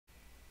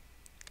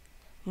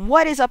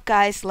What is up,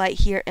 guys? Light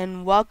here,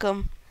 and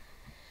welcome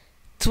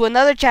to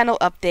another channel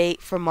update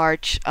for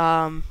March.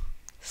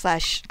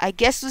 Slash, I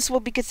guess this will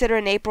be considered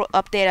an April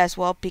update as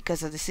well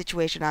because of the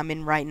situation I'm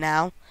in right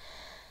now.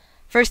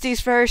 First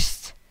things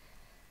first,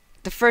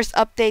 the first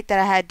update that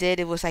I did,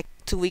 it was like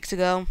 2 weeks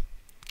ago.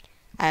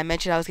 I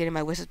mentioned I was getting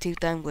my wisdom teeth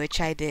done, which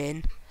I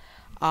did.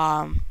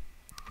 Um,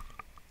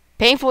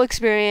 Painful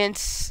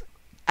experience.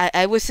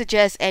 I would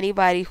suggest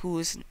anybody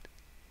who's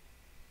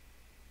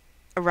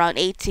around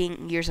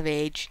 18 years of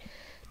age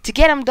to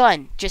get them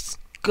done. Just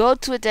go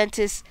to a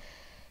dentist,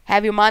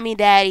 have your mommy and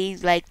daddy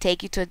like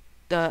take you to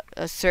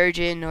a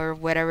surgeon or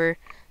whatever.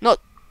 No,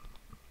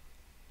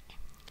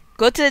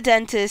 go to the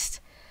dentist,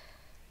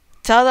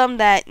 tell them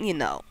that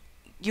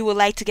you would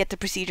like to get the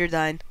procedure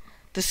done.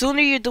 The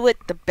sooner you do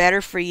it, the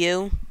better for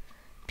you,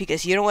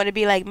 because you don't want to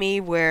be like me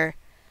where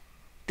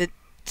the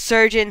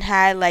surgeon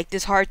had like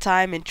this hard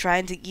time in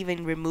trying to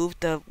even remove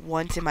the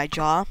ones in my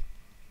jaw,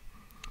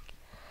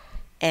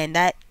 and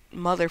that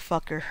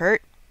motherfucker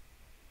hurt.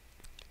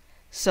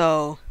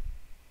 So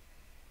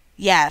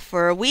yeah,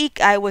 for a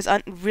week I was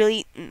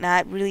really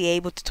not really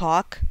able to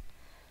talk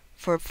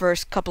for the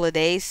first couple of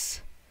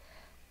days.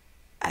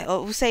 I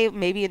would say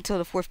maybe until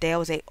the fourth day I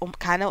was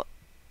kind of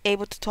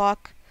able to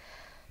talk,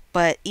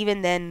 but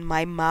even then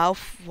my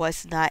mouth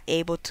was not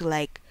able to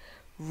like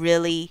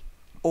really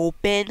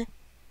open.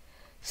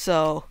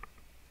 So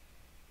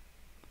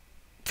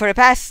for the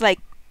past like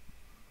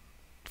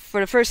for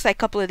the first like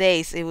couple of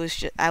days, it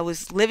was I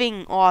was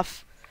living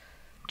off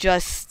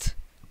just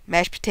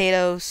mashed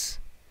potatoes,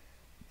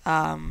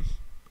 mac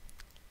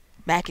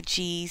and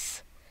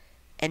cheese,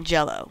 and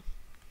Jello.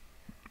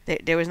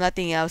 There was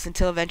nothing else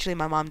until eventually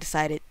my mom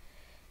decided,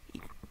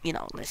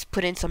 let's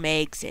put in some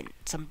eggs and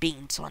some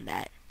beans on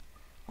that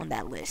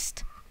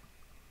list,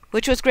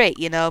 which was great,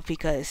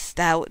 because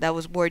that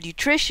was more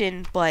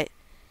nutrition. But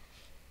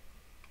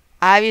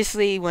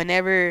obviously,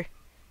 whenever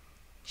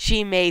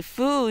she made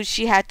food,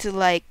 she had to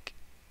like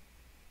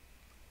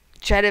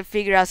try to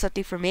figure out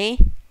something for me,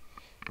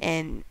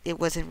 and it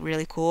wasn't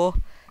really cool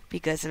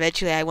because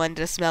eventually I went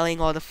to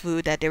smelling all the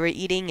food that they were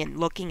eating and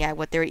looking at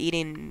what they were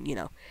eating,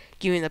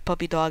 giving the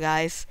puppy dog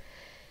eyes.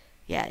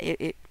 Yeah,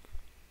 it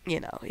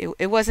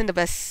wasn't the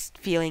best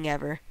feeling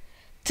ever.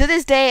 To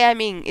this day, I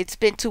mean, it's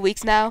been 2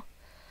 weeks now.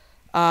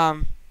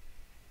 My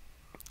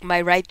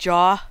right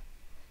jaw,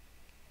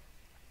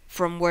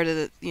 from where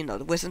the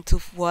wisdom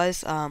tooth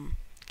was,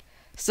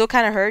 still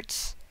kind of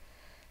hurts.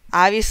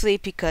 Obviously,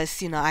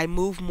 because I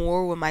move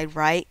more with my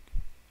right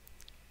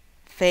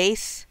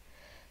face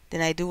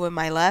than I do with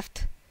my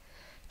left.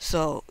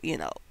 So the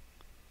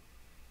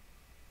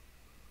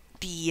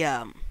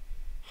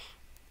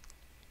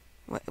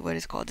what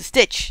is it called,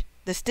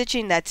 the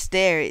stitching that's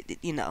there,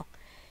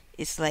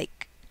 it's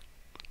like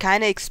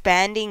kind of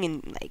expanding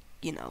and like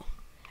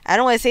I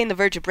don't want to say in the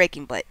verge of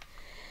breaking, but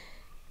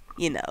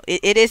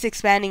it is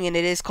expanding and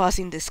it is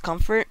causing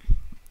discomfort.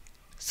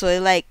 So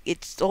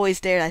it's always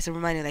there as a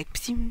reminder, like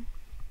psing.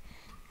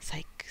 It's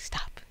like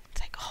stop.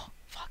 It's like, oh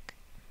fuck,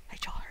 my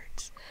jaw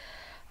hurts.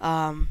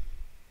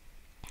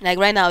 Like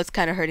right now it's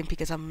kind of hurting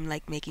because I'm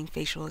like making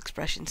facial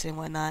expressions and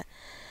whatnot.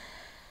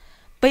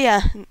 But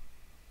yeah,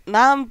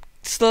 now I'm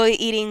slowly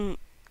eating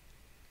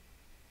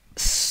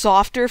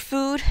softer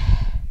food.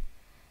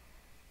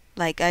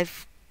 Like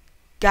I've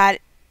got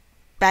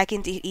back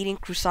into eating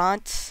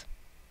croissants.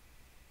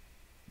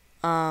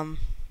 I'm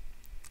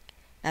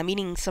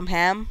eating some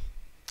ham.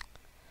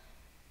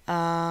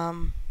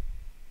 And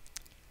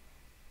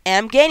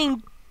I'm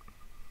getting,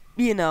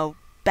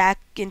 back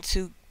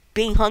into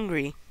being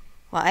hungry.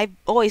 Well, I've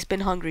always been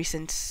hungry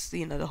since,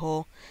 the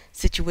whole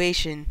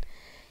situation.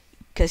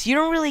 Because you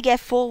don't really get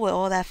full with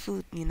all that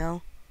food,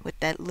 with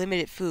that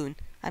limited food.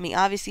 I mean,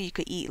 obviously you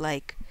could eat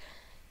like,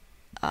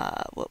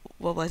 what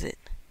was it?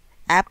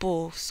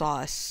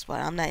 Applesauce,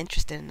 but I'm not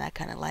interested in that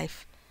kind of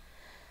life.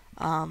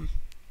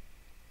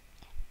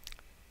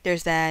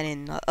 There's that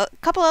and a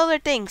couple other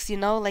things,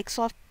 like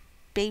soft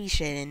baby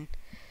shit, and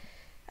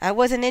I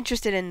wasn't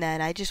interested in that.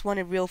 I just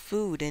wanted real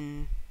food,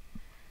 and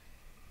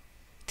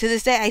to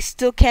this day I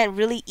still can't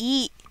really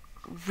eat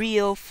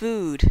real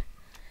food.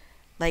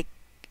 Like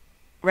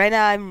right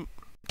now I'm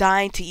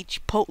dying to eat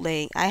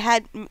Chipotle. I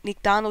had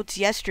McDonald's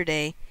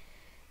yesterday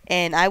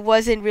and I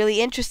wasn't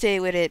really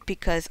interested with it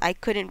because I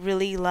couldn't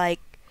really like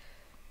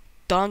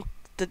dunk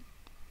the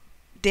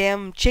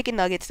damn chicken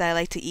nuggets that I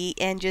like to eat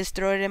and just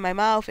throw it in my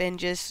mouth and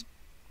just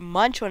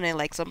munch on it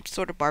like some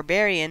sort of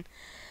barbarian.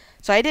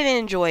 So I didn't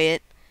enjoy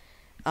it.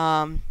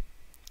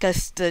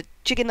 Because the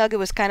chicken nugget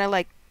was kind of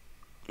like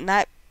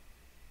not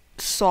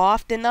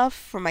soft enough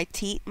for my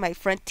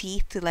front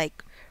teeth to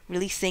like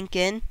really sink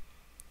in.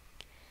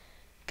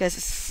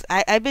 Because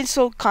I've been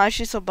so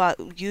conscious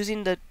about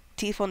using the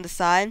teeth on the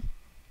side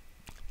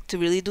to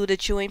really do the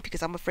chewing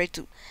because I'm afraid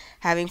to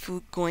having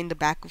food going the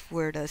back of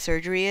where the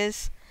surgery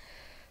is.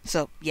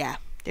 So yeah,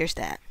 there's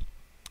that.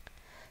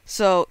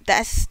 So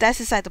that's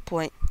aside the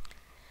point.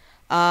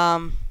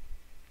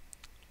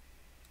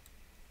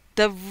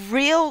 The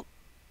real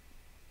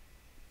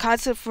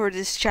concept for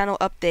this channel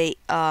update,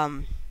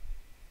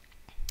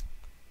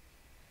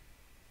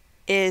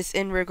 is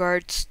in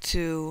regards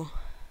to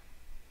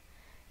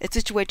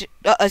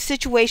a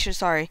situation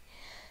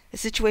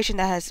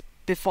that has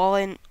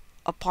befallen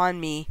upon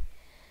me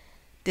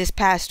this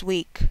past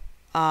week.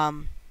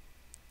 Um,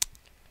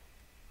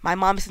 my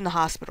mom's in the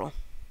hospital,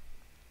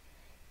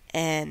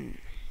 and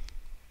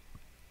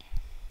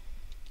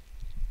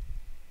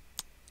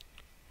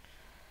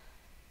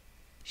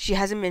she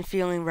hasn't been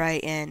feeling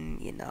right, and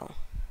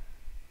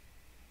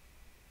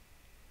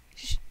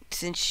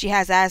since she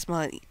has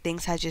asthma,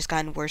 things have just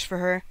gotten worse for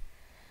her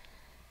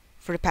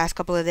for the past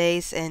couple of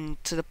days,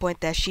 and to the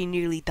point that she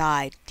nearly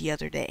died the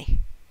other day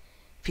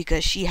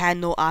because she had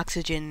no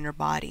oxygen in her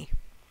body.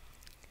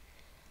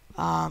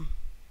 Um,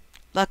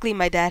 Luckily,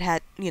 my dad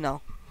had,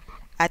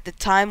 at the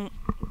time,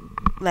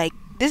 like,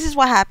 this is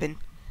what happened.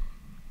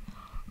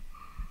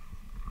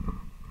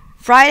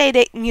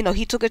 Friday,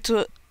 he took her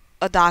to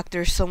a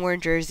doctor somewhere in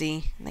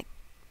Jersey, like,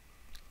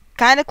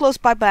 kind of close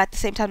by, but at the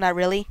same time, not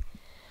really.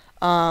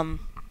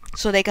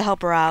 So they could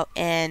help her out,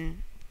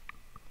 and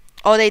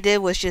all they did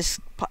was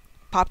just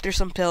pop her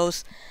some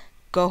pills,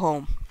 go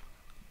home.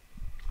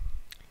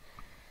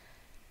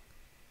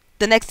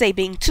 The next day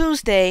being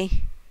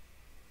Tuesday,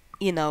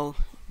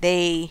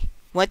 they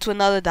went to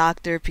another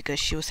doctor because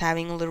she was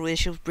having a little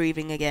issue with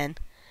breathing again.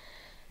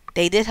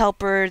 They did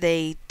help her,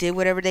 they did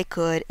whatever they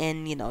could,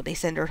 and, they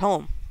sent her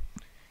home.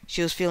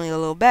 She was feeling a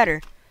little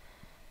better.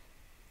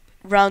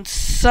 Around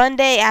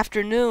Sunday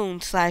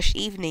afternoon /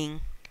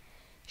 evening,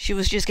 she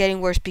was just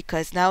getting worse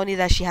because not only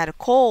that she had a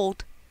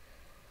cold,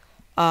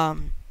 /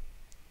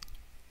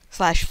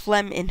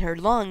 phlegm in her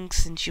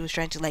lungs, and she was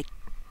trying to, like,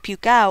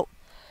 puke out,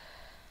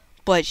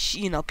 but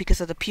she,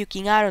 because of the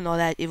puking out and all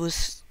that, it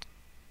was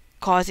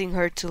causing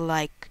her to,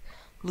 like,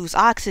 lose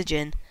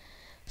oxygen.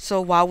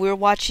 So while we were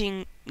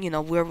watching,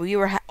 where we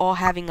were all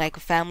having, like, a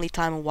family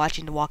time and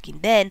watching The Walking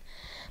Dead,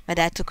 my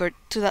dad took her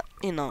to the,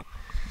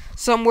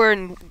 somewhere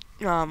in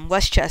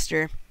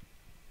Westchester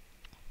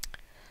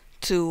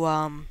to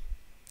a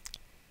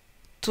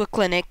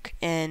clinic,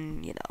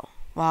 and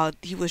while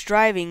he was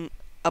driving,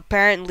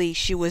 apparently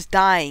she was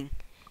dying.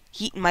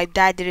 My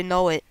dad didn't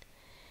know it.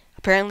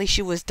 Apparently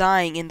she was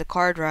dying in the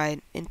car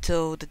ride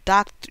until the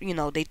doctor,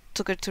 they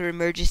took her to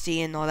emergency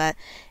and all that.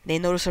 And they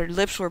noticed her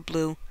lips were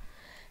blue.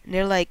 And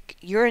they're like,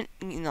 I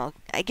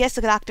guess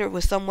the doctor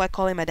was somewhat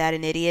calling my dad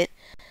an idiot.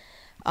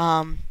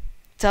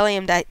 Telling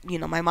him that,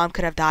 my mom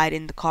could have died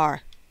in the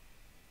car.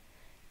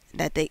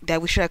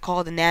 That we should have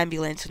called an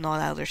ambulance and all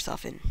that other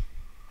stuff. And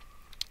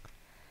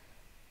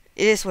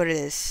it is what it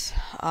is.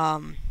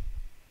 So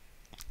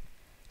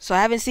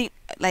I haven't seen,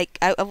 like,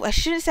 I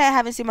shouldn't say I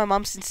haven't seen my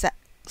mom since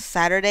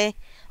Saturday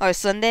or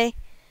Sunday,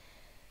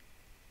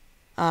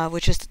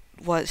 which is the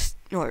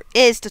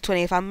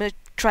 20th. I'm gonna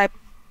try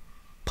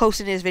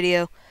posting this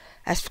video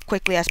as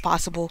quickly as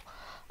possible.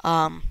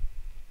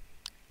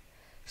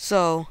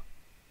 So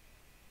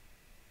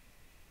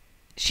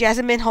she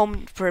hasn't been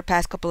home for the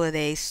past couple of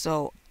days,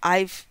 so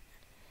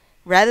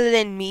rather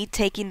than me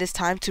taking this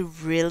time to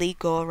really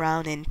go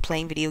around and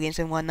playing video games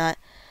and whatnot,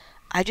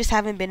 I just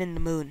haven't been in the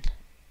mood.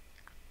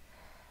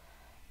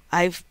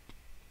 I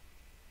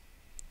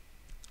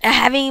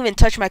haven't even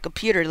touched my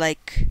computer,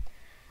 like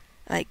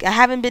I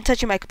haven't been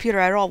touching my computer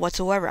at all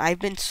whatsoever. I've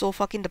been so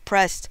fucking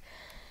depressed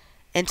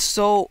and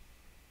so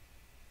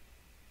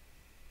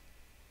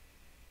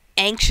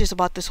anxious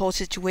about this whole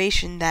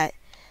situation that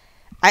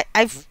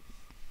I've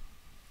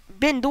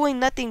been doing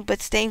nothing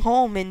but staying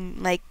home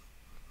and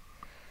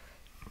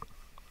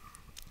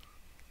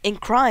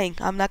crying.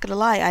 I'm not gonna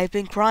lie, I've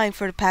been crying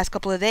for the past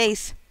couple of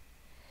days,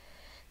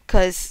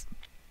 cause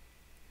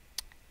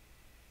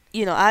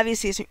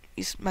obviously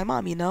it's my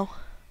mom.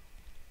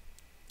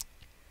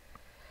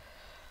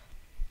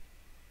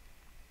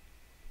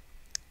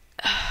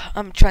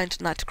 I'm trying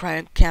to not to cry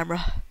on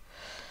camera,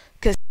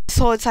 cause this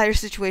whole entire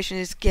situation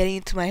is getting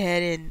into my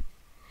head,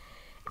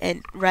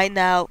 and right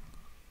now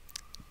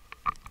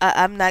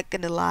I'm not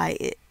gonna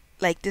lie,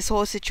 this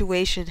whole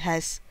situation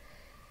has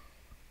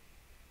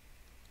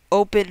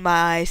opened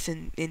my eyes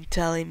and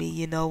telling me,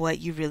 you know what,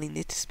 you really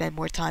need to spend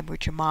more time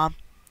with your mom.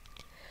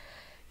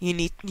 You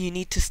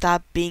need to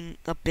stop being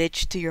a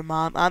bitch to your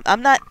mom.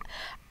 I'm not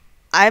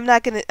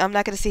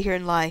gonna sit here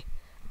and lie.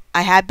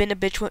 I have been a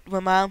bitch with my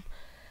mom,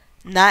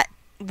 not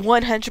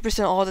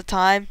 100% all the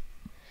time.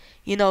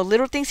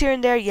 Little things here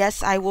and there,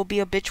 yes, I will be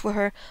a bitch with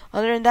her.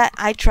 Other than that,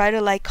 I try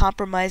to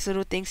compromise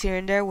little things here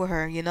and there with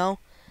her.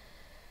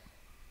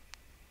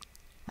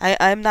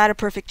 I'm not a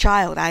perfect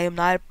child. I am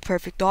not a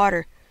perfect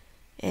daughter,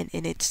 and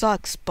it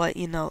sucks. But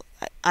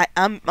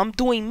I'm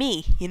doing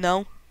me.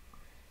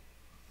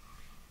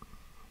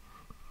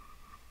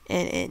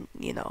 And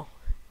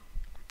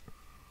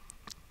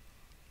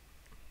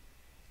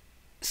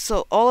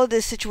so all of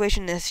this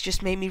situation has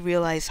just made me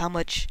realize how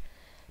much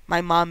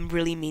my mom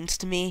really means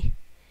to me,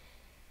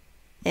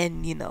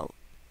 and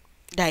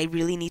that I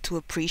really need to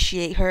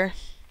appreciate her.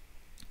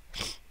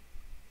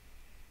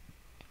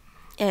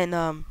 And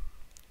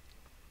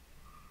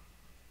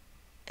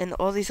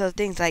all these other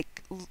things,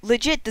 like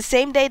legit the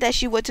same day that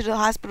she went to the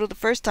hospital the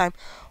first time,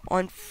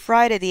 on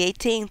Friday the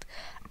 18th,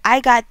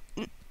 I got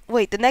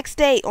wait, the next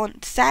day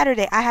on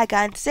Saturday, I had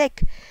gotten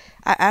sick.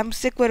 I'm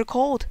sick with a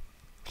cold.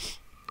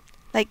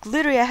 Like,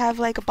 literally, I have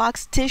like a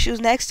box of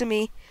tissues next to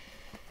me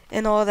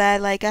and all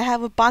that. Like, I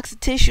have a box of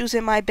tissues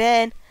in my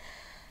bed,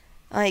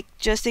 like,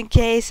 just in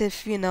case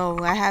if,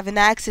 I have an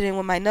accident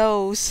with my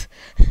nose.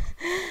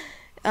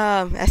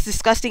 As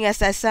disgusting as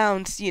that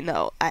sounds,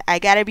 I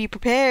gotta be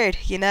prepared,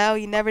 you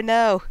never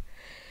know.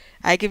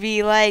 I could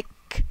be like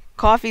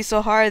coughing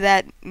so hard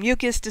that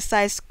mucus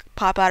decides to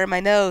pop out of my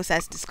nose,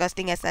 as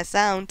disgusting as that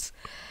sounds.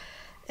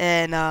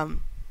 And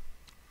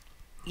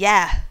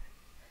yeah,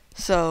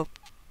 so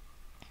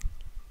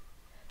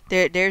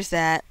there's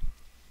that.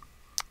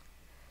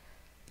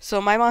 So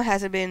my mom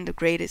hasn't been in the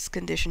greatest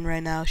condition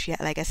right now.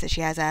 Like I said,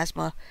 she has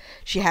asthma.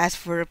 She has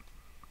for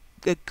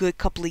a good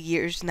couple of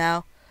years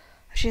now.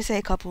 I should say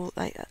a couple,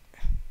 like,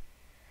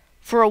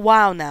 for a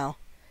while now.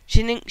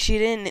 She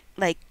didn't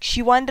like,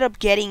 she wound up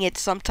getting it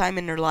sometime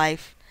in her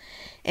life,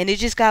 and it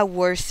just got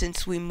worse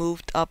since we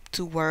moved up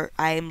to where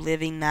I am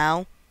living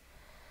now.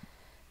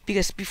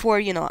 Because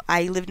before,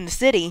 I lived in the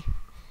city,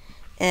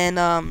 and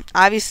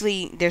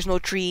obviously there's no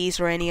trees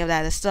or any of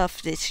that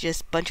stuff. It's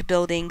just a bunch of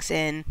buildings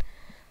and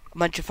a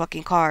bunch of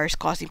fucking cars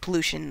causing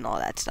pollution and all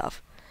that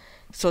stuff.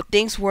 So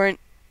things weren't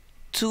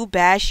too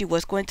bad. She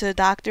was going to the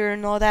doctor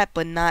and all that,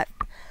 but not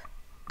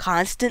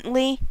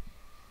constantly.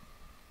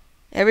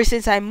 Ever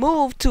since I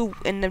moved to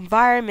an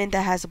environment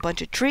that has a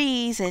bunch of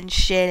trees and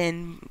shit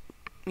and,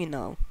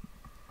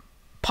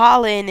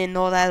 pollen and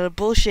all that other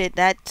bullshit,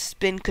 that's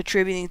been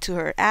contributing to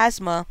her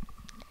asthma.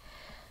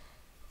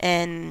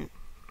 And,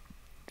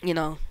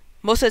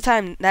 most of the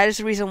time, that is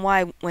the reason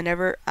why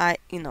whenever I,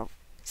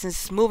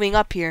 since moving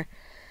up here,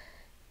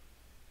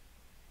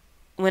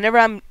 whenever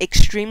I'm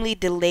extremely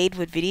delayed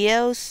with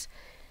videos,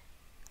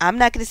 I'm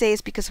not going to say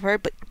it's because of her,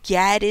 but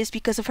yeah, it is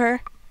because of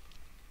her.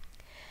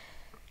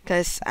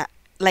 Because,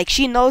 like,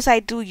 she knows I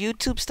do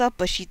YouTube stuff,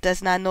 but she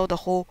does not know the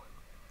whole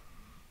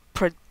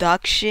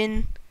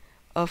production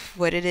of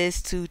what it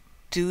is to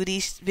do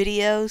these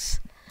videos.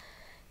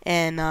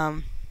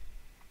 And,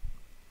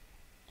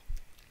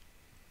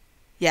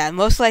 yeah,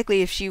 most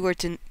likely if she were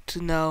to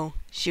know,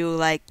 she would,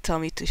 like, tell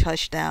me to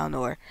hush down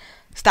or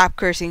stop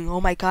cursing. Oh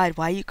my god,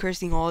 why are you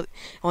cursing all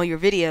your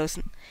videos?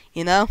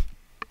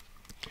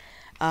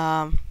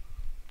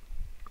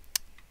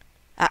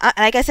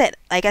 Like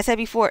I said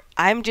before,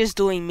 I'm just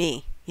doing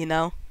me,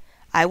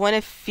 I want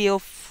to feel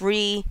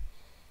free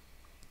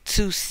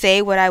to say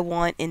what I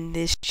want in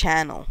this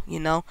channel,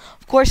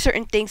 Of course,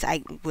 certain things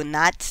I would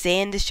not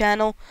say in this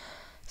channel,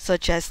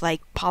 such as,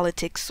 like,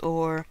 politics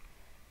or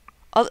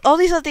all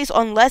these other things,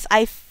 unless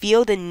I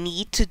feel the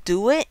need to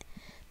do it,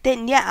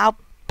 then yeah, I'll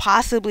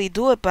possibly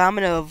do it, but I'm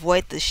going to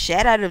avoid the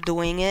shit out of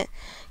doing it,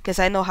 because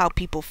I know how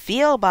people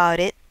feel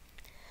about it.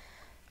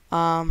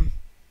 Other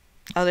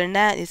than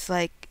that, it's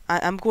like,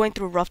 I'm going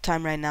through a rough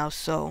time right now,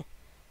 so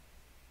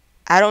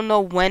I don't know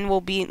when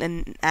will be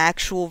an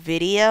actual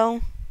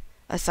video,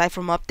 aside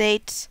from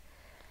updates,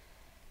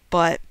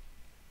 but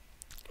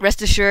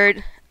rest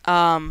assured,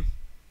 there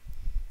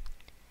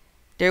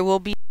will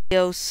be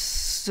videos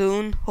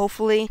soon,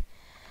 hopefully.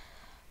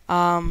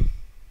 I'm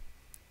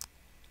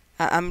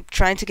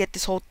trying to get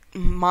this whole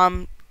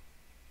mom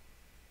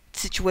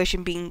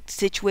situation being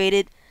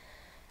situated.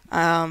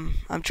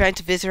 I'm trying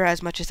to visit her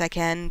as much as I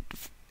can.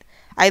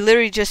 I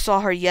literally just saw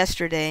her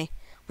yesterday,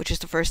 which is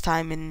the first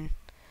time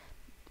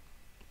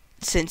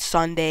since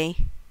Sunday.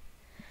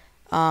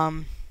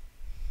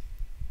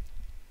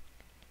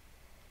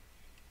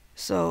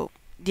 So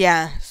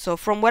yeah, so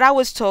from what I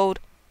was told,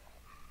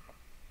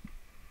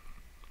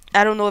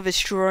 I don't know if it's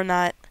true or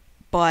not,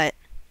 but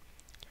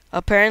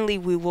apparently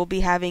we will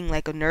be having,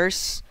 like, a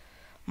nurse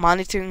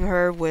monitoring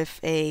her with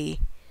a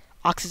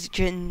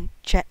oxygen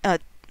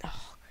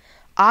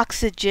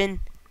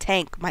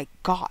tank. My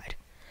god.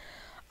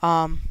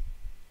 And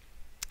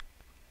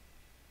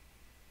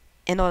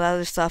all that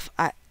other stuff.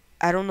 I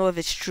don't know if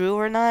it's true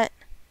or not.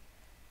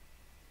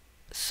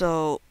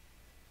 So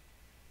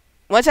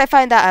once I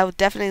find out, I will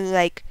definitely,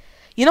 like,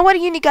 you know what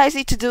you guys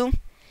need to do?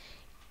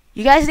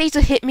 You guys need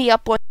to hit me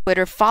up on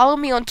Twitter. Follow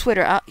me on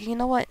Twitter. You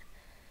know what?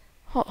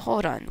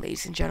 Hold on,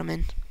 ladies and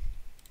gentlemen.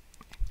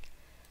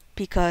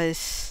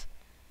 Because,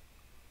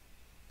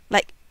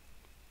 like,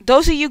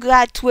 those of you who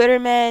got Twitter,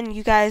 man,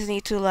 you guys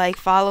need to, like,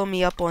 follow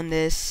me up on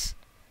this.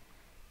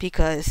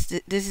 Because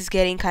this is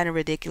getting kind of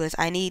ridiculous.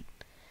 I need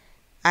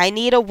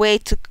a way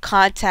to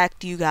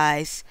contact you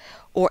guys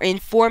or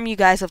inform you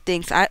guys of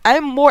things.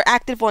 I'm more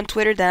active on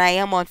Twitter than I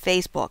am on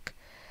Facebook.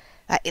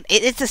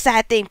 It's a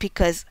sad thing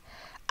because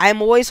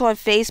I'm always on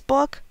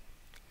Facebook,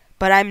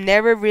 but I'm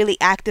never really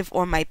active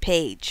on my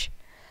page.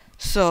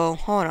 So,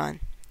 hold on.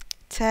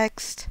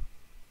 Text.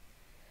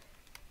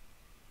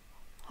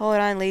 Hold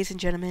on, ladies and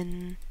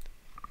gentlemen.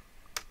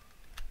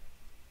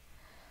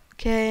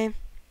 Okay.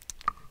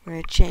 We're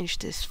going to change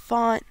this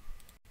font.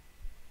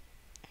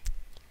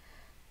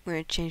 We're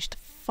going to change the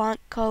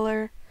font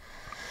color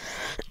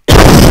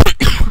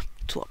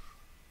to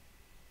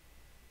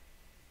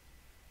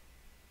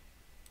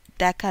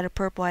that kind of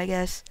purple, I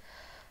guess.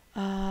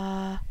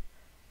 What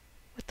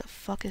What the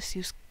fuck is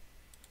use?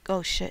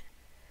 Oh shit.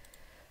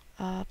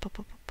 Where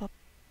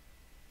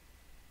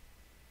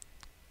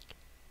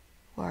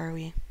are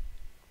we?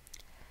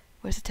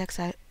 Where's the text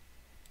at?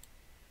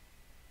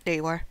 There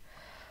you are.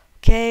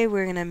 Okay,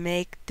 we're gonna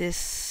make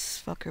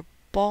this fucker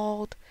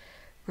bald.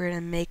 We're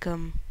gonna make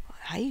him.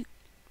 How you?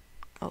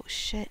 Oh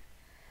shit.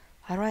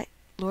 How do I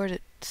lower the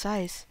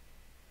size?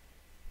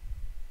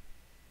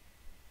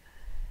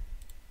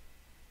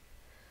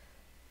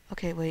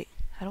 Okay, wait.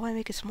 How do I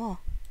make it small?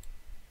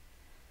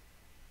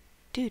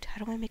 Dude,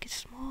 how do I make it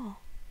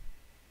small?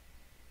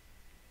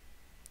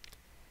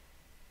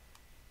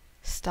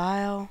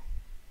 Style.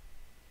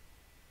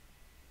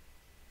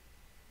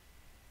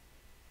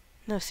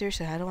 No,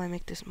 seriously, how do I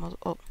make this model?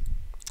 Oh,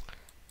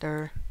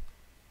 there.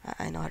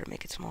 I know how to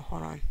make it small.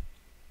 Hold on. I'm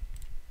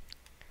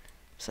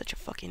such a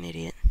fucking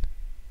idiot.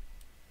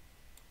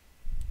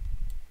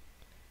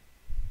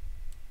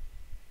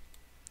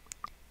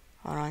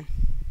 Hold on.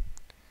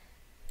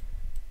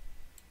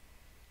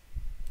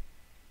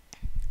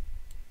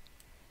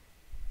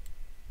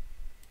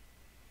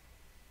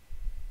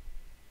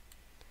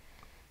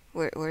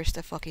 Where's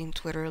the fucking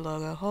Twitter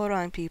logo? Hold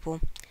on, people.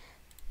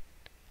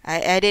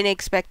 I didn't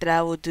expect that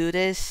I would do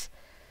this,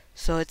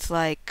 so it's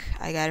like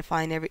I gotta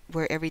find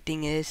where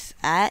everything is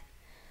at.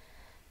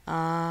 Where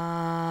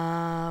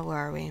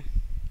are we?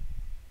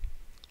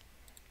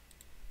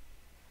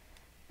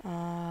 Where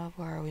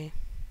are we?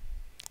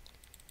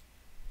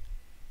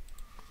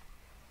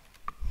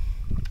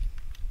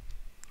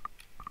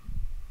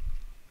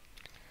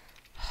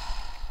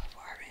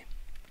 Where are we?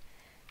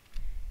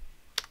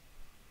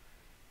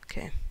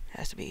 Okay, it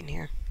has to be in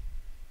here.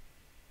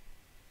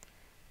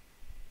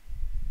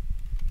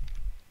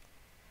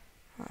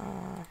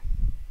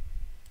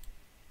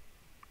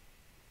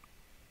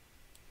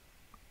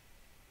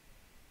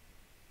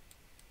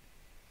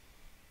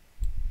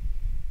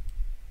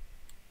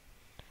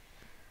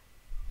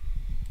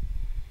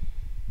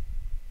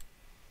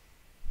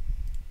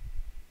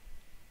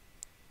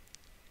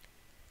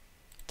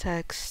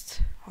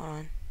 Text. Hold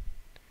on.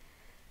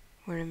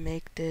 We're gonna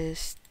make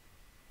this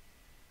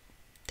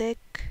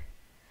thick.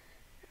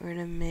 We're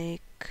gonna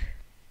make.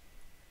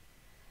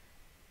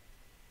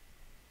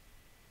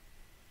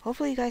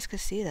 Hopefully you guys can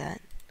see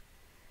that.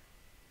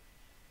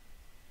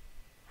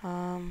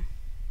 I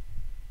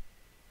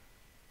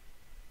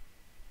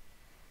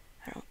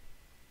don't.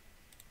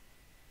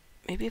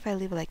 Maybe if I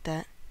leave it like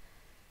that.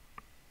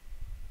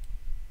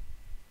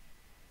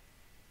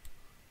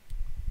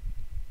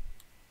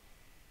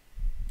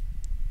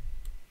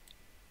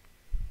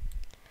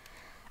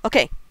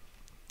 Okay.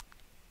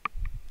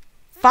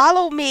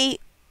 Follow me.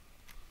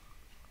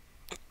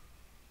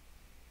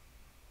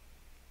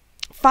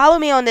 Follow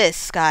me on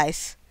this,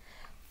 guys.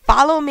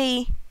 Follow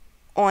me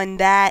on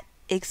that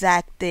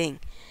exact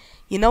thing.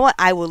 You know what?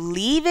 I will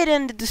leave it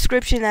in the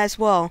description as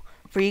well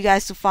for you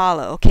guys to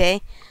follow,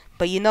 okay?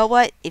 But you know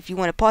what? If you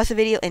want to pause the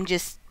video and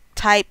just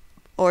type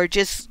or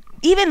just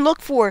even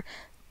look for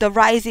the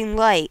rising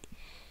light,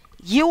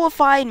 you will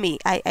find me.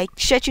 I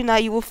shut you now,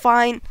 you will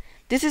find.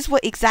 This is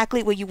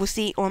exactly what you will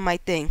see on my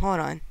thing. Hold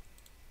on.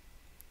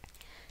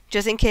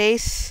 Just in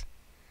case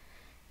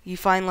you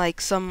find like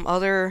some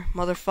other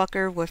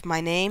motherfucker with my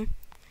name,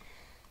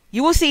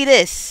 you will see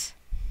this.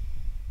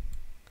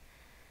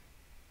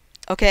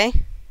 Okay?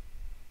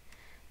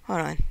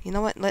 Hold on. You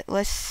know what?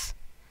 Let's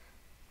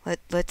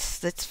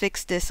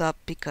fix this up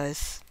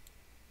because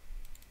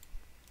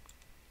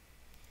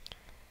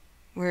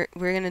we're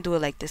gonna do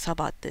it like this. How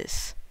about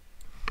this?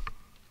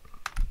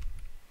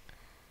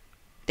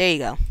 There you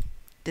go.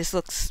 This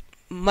looks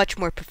much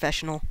more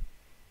professional.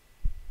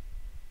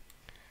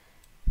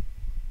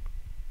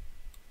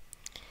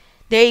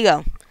 There you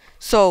go.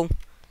 So,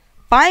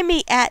 find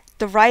me at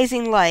the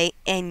Rising Light,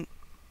 and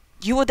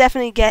you will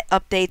definitely get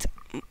updates.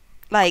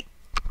 Like,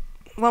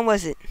 when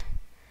was it?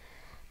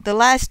 The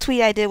last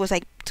tweet I did was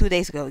like 2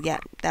 days ago. Yeah,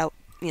 that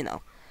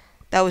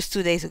was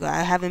 2 days ago.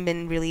 I haven't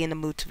been really in the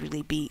mood to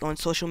really be on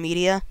social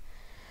media.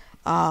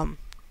 But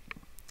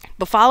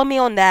follow me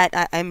on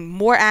that. I'm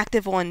more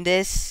active on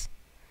this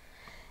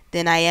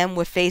than I am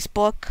with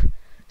Facebook.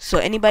 So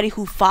anybody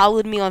who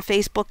followed me on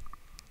Facebook,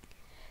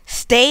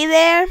 stay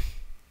there.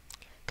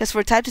 Because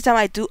from time to time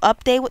I do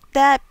update with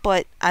that,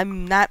 but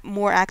I'm not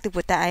more active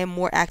with that. I am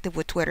more active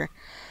with Twitter.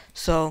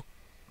 So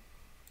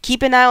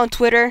keep an eye on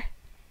Twitter.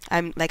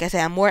 Like I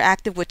said, I'm more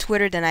active with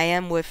Twitter than I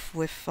am with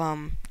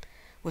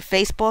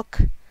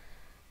Facebook.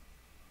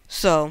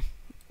 So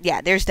yeah,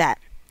 there's that.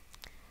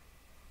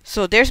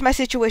 So there's my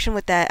situation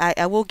with that.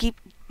 I will keep,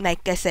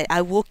 like I said,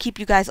 I will keep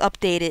you guys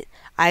updated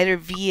either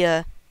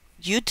via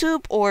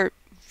YouTube or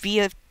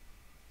via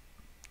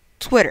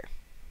Twitter.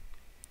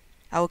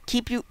 I will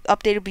keep you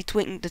updated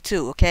between the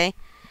two, okay?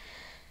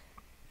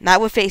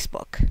 Not with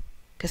Facebook,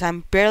 because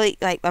I'm barely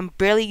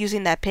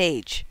using that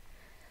page.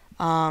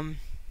 I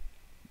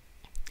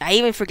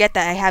even forget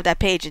that I have that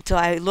page until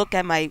I look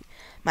at my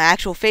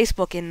actual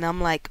Facebook and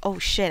I'm like, oh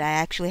shit, I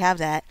actually have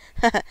that.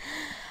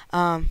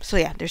 So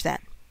yeah, there's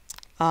that.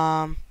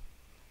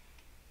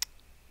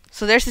 So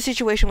So there's the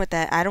situation with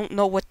that. I don't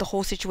know what the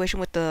whole situation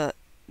with the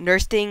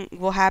nurse thing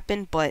will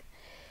happen, but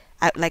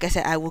like I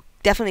said, I will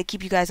definitely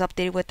keep you guys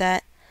updated with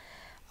that.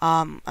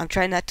 I'm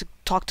trying not to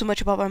talk too much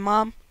about my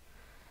mom,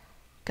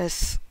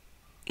 because,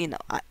 you know,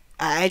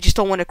 I just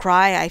don't want to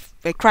cry.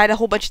 I cried a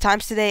whole bunch of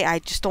times today. I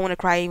just don't want to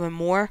cry even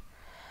more.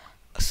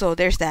 So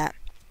there's that.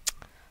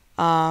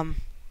 So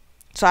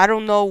I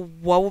don't know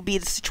what will be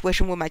the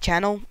situation with my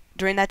channel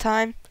during that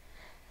time.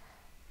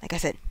 Like I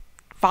said,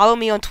 follow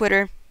me on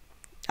Twitter.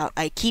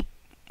 I keep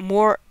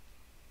more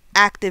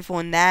active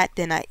on that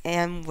than I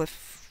am with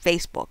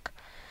Facebook.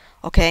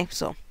 Okay,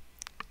 so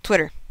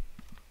Twitter.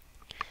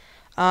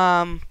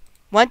 One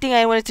thing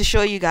I wanted to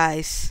show you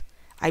guys.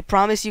 I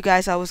promised you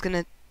guys I was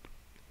gonna.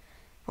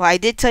 Well, I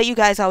did tell you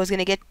guys I was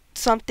gonna get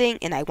something,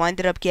 and I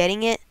wound up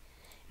getting it.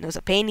 And it was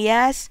a pain in the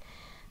ass.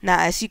 Now,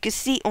 as you can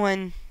see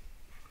on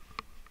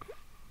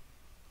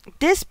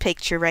this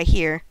picture right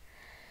here,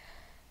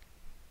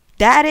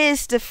 that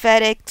is the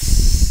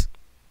FedEx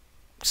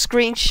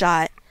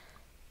screenshot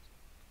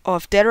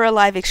of Dead or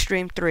Alive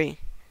Extreme 3.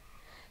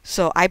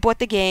 So I bought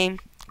the game.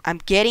 I'm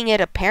getting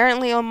it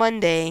apparently on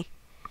Monday,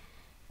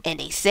 and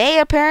they say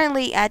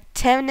apparently at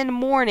 10 in the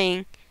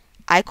morning.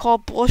 I call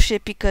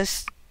bullshit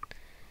because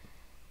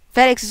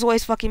FedEx is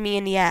always fucking me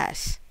in the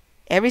ass.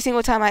 Every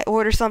single time I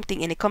order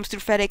something and it comes through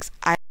FedEx,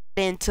 I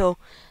wait until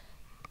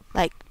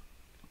like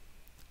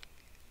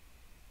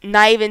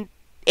not even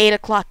 8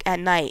 o'clock at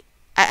night.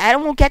 I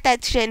don't get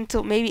that shit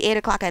until maybe 8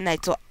 o'clock at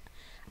night. So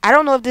I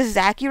don't know if this is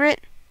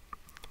accurate.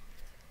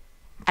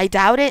 I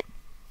doubt it.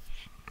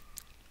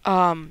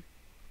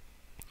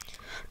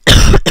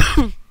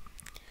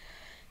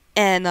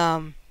 And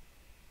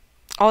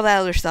all that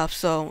other stuff.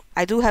 So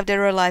I do have Dead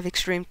or Alive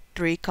Extreme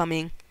 3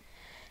 coming,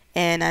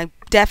 and I'm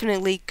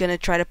definitely gonna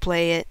try to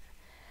play it.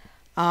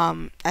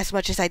 As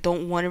much as I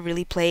don't want to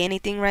really play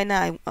anything right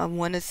now, I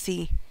want to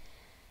see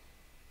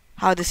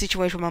how the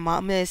situation with my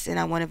mom is, and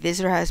I want to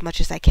visit her as much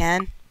as I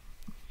can.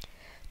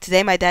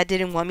 Today my dad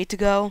didn't want me to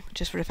go,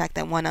 just for the fact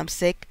that 1, I'm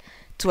sick,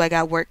 2, I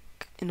got work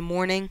in the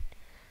morning,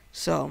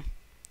 so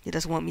he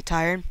doesn't want me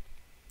tired.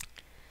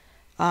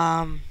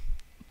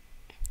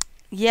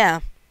 Yeah,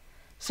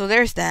 so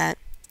there's that.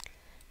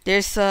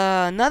 There's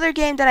another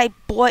game that I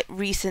bought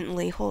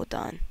recently. Hold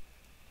on,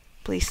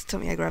 please tell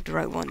me I grabbed the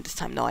right one this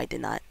time. No, I did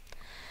not.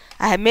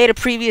 I had made a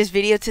previous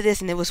video to this,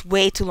 and it was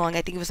way too long.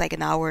 I think it was like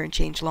an hour and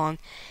change long,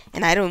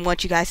 and I don't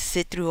want you guys to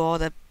sit through all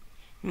the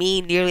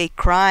me nearly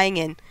crying.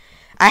 And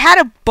I had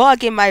a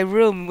bug in my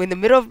room in the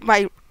middle of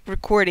my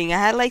recording. I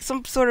had like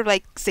some sort of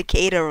like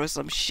cicada or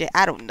some shit,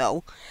 I don't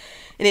know,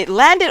 and it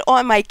landed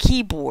on my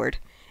keyboard,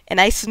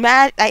 and I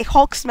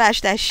Hulk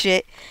smashed that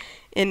shit,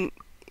 and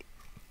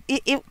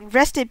it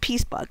rested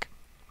peace, bug.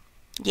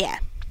 Yeah.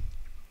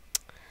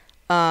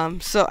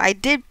 So I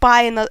did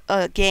buy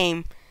a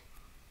game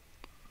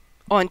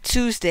on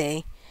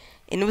Tuesday,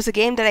 and it was a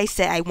game that I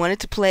said I wanted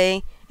to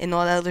play and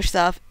all that other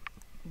stuff.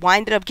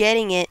 Winded up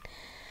getting it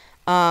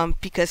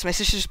because my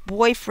sister's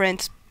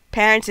boyfriend's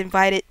parents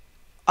invited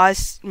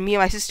me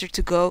and my sister,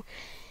 to go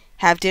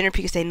have dinner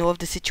because they know of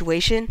the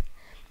situation.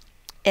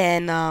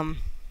 And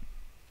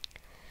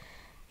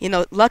you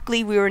know,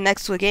 luckily we were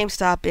next to a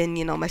GameStop, and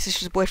you know, my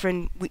sister's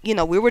boyfriend, we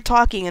were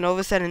talking, and all of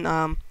a sudden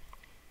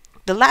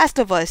The Last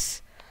of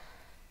Us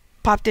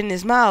popped in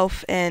his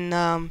mouth, and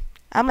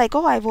I'm like,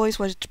 oh, I've always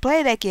wanted to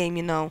play that game,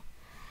 you know.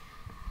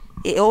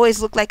 It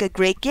always looked like a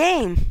great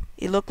game.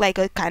 It looked like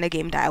a kind of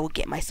game that I would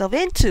get myself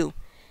into.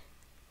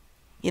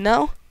 You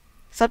know?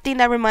 Something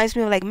that reminds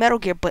me of like Metal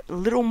Gear, but a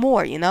little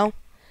more, you know?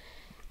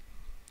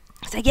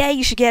 It's like, yeah,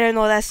 you should get it and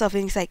all that stuff.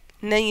 And he's like,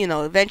 and then, you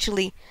know,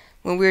 eventually,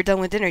 when we were done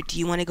with dinner, do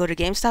you want to go to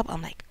GameStop?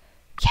 I'm like,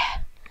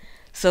 yeah.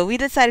 So we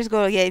decided to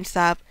go to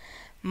GameStop.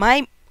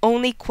 My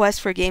only quest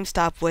for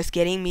GameStop was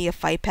getting me a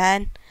fight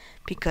pad,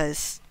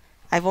 because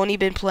I've only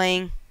been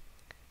playing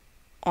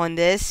on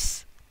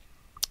this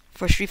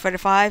for Street Fighter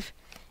 5,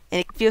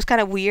 and it feels kind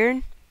of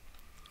weird.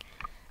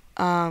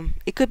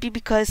 It could be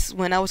because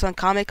when I was on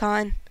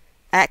Comic-Con,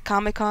 I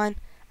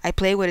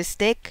played with a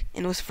stick,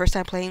 and it was the first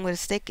time playing with a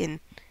stick, and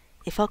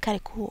it felt kind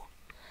of cool.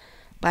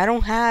 But I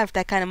don't have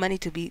that kind of money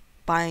to be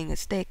buying a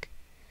stick.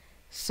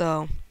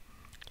 So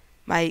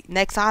my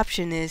next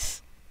option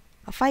is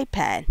a fight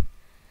pad.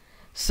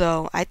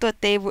 So I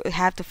thought they would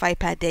have the fight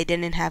pad. They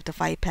didn't have the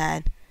fight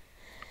pad.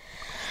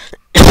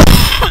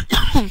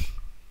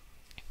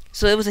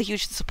 So it was a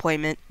huge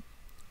disappointment.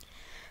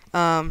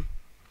 So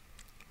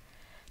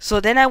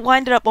then I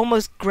winded up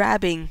almost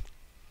grabbing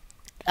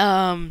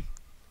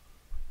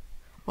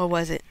what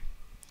was it?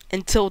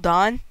 Until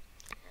Dawn.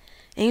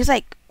 And he was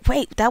like,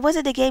 wait, that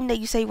wasn't the game that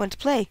you said you wanted to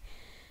play.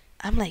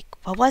 I'm like,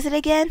 what was it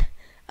again?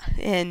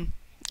 And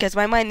because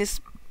my mind has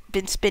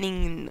been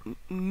spinning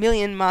a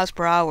million miles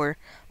per hour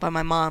by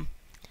my mom.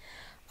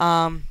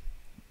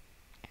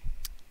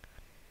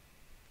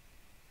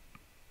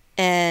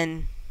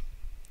 And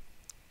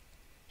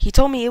he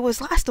told me it was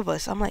Last of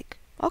Us. I'm like,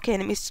 okay,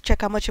 let me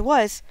check how much it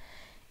was.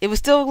 It was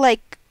still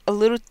like a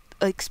little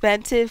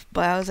expensive,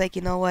 but I was like,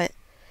 you know what?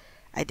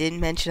 I didn't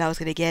mention I was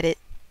gonna get it,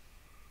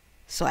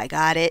 so I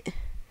got it.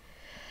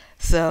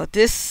 So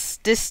this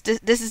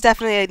is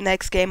definitely the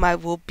next game I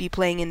will be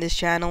playing in this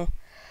channel.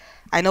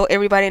 I know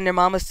everybody and their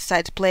mamas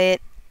decide to play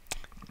it.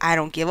 I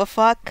don't give a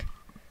fuck.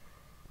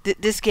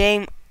 This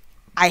game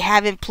I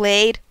haven't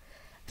played,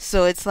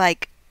 so it's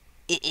like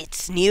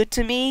it's new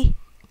to me.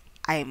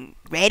 I'm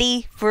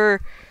ready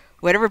for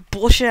whatever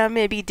bullshit I'm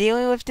gonna be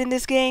dealing with in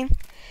this game.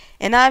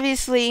 And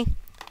obviously,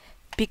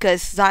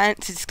 because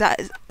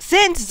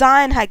since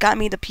Zion had got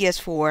me the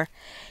PS4,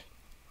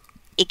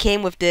 it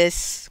came with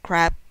this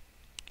crap.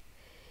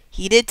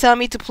 He did tell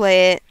me to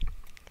play it.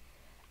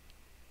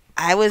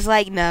 I was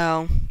like,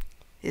 no,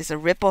 it's a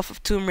ripoff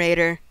of Tomb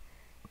Raider.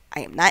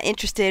 I am not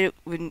interested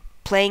in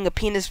playing a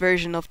penis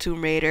version of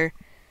Tomb Raider.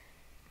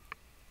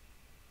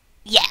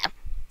 Yeah.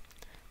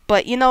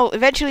 But, you know,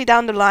 eventually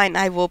down the line,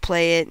 I will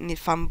play it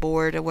if I'm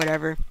bored or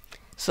whatever.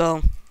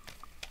 So,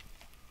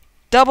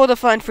 double the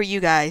fun for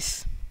you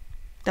guys.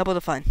 Double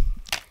the fun.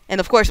 And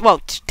of course, well,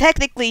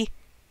 technically,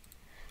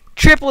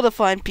 triple the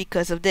fun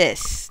because of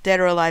this. Dead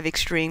or Alive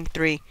Extreme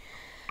 3.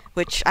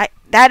 Which,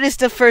 that is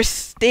the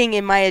first thing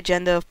in my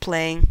agenda of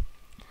playing.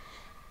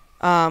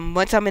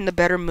 Once I'm in the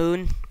better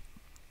mood.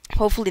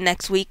 Hopefully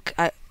next week,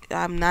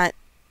 I'm not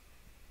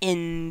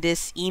in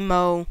this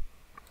emo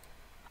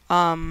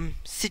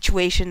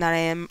situation that I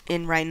am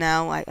in right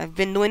now. I've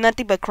been doing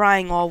nothing but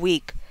crying all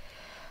week.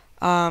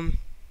 So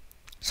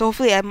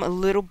hopefully I'm a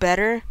little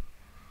better.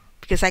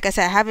 Because like I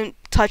said, I haven't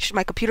touched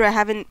my computer. I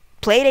haven't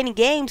played any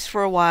games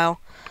for a while.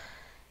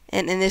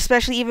 And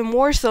especially even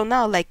more so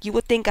now. Like, you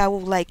would think I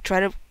would, like,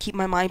 try to keep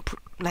my mind,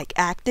 like,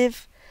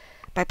 active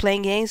by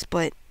playing games.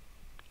 But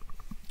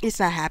it's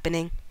not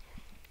happening.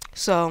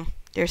 So,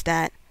 there's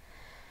that.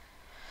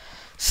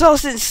 So,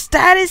 since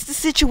that is the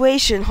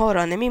situation, hold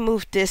on, let me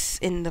move this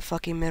in the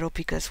fucking middle,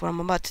 because what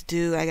I'm about to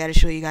do, I gotta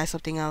show you guys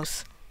something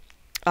else.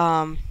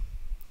 And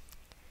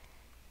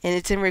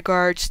it's in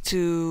regards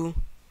to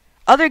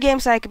other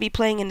games that I could be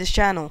playing in this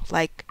channel.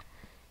 Like,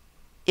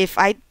 if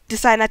I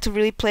decide not to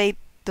really play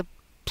the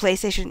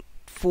PlayStation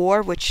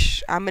 4,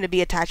 which I'm gonna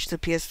be attached to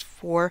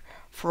PS4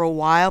 for a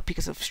while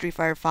because of Street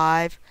Fighter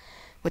 5,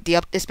 with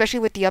the especially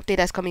with the update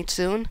that's coming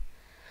soon.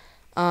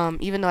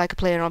 Even though I could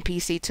play it on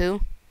PC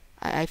too.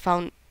 I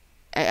found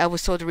I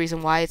was told the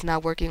reason why it's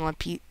not working on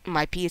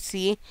my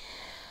PC.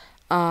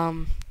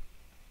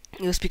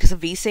 It was because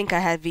of VSync. I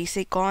had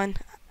VSync on.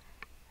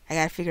 I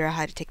gotta figure out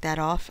how to take that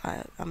off.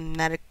 I'm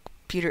not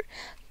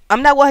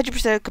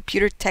 100% a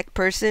computer tech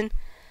person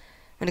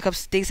when it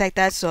comes to things like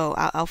that, so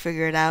I'll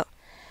figure it out.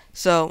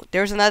 So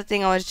there's another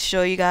thing I wanted to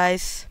show you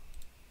guys,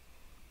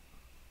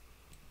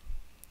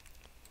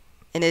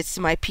 and it's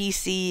my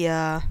PC.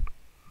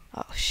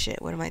 Oh shit!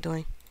 What am I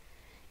doing?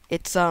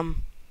 It's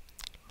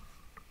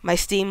my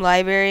Steam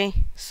library.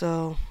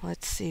 So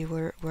let's see,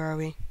 where are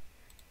we?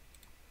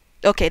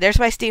 Okay, there's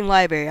my Steam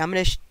library. I'm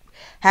gonna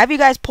have you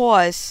guys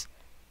pause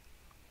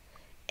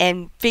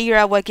and figure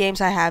out what games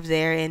I have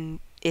there, and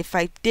if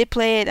I did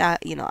play it,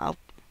 you know,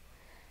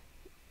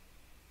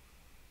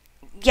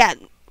 yeah,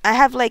 I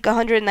have like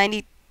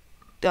 190.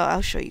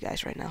 I'll show you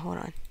guys right now. Hold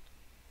on.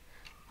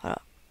 Hold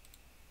up.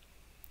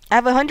 I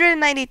have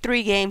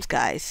 193 games,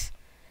 guys,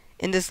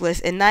 in this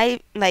list, and I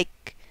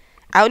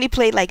only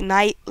played like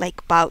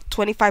about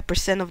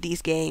 25% of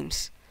these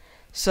games.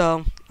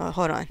 So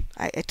hold on,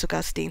 I took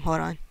out Steam.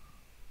 Hold on.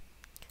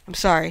 I'm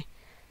sorry.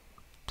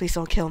 Please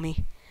don't kill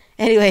me.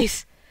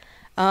 Anyways,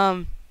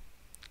 so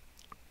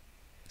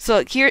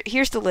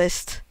here's the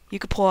list. You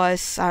could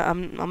pause.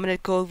 I'm gonna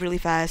go really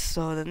fast.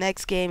 So the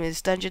next game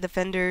is Dungeon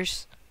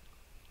Defenders.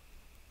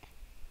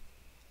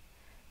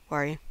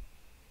 Where are you?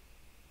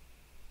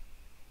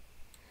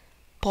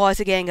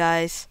 Pause again,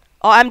 guys.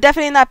 Oh, I'm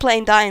definitely not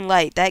playing Dying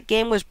Light. That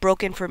game was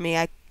broken for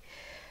me.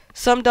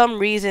 Some dumb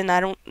reason,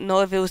 I don't know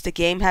if it was the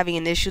game having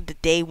an issue the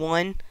day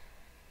one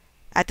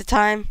at the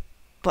time,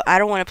 but I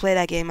don't want to play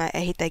that game. I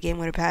hate that game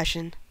with a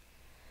passion.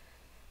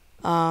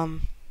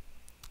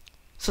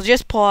 So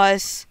just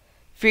pause,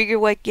 figure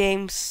what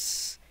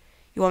games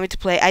you want me to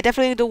play. I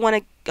definitely don't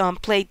want to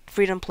play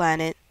Freedom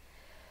Planet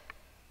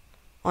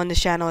on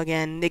this channel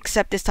again,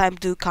 except this time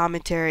do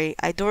commentary.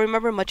 I don't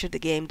remember much of the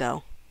game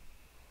though.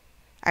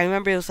 I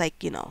remember it was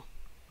like, you know,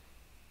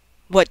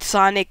 what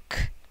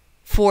Sonic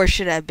 4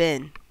 should have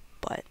been,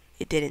 but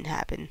it didn't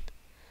happen.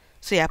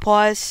 So yeah,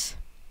 pause.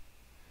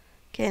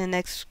 Okay, the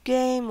next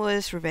game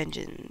was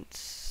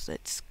Revengeance.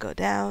 Let's go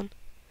down.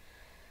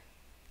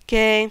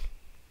 Okay.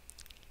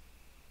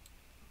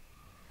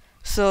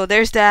 So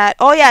there's that.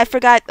 Oh yeah, I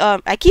forgot.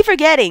 I keep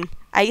forgetting.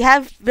 I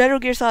have Metal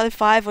Gear Solid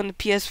 5 on the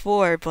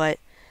PS4, but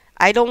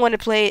I don't want to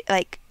play it.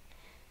 Like,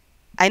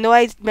 I know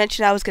I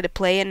mentioned I was gonna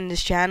play it in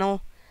this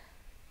channel,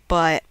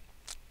 but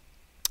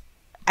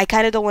I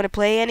kind of don't want to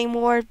play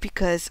anymore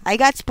because I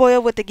got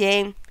spoiled with the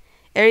game.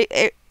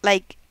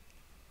 Like,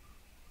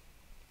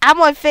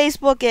 I'm on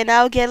Facebook and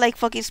I'll get like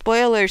fucking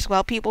spoilers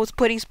while people's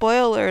putting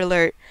spoiler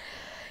alert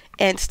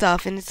and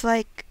stuff, and it's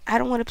like I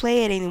don't want to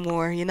play it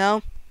anymore, you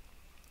know?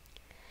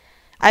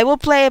 I will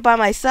play it by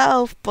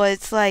myself, but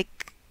it's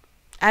like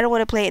I don't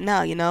want to play it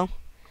now, you know?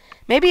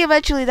 Maybe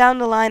eventually down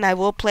the line I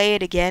will play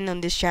it again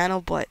on this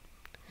channel, but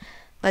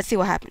Let's see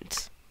what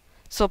happens.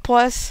 So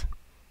pause.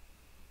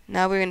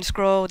 Now we're gonna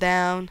scroll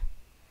down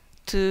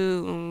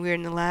to, we're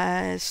in the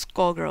last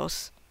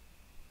Skullgirls.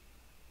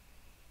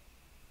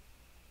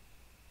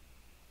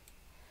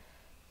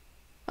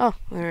 Oh,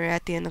 we're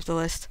at the end of the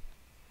list.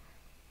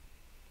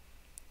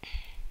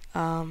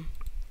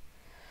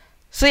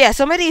 So yeah,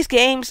 some of these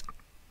games,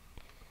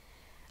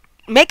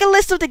 make a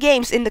list of the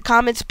games in the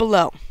comments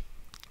below.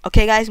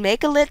 Okay, guys,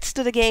 make a list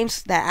of the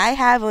games that I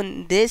have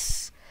on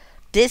this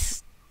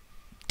list.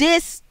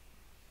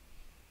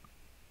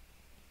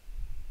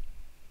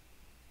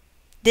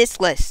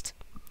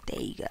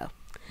 There you go.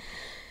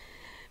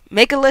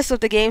 Make a list of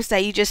the games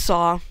that you just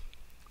saw.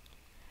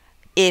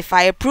 If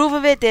I approve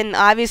of it, then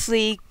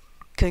obviously,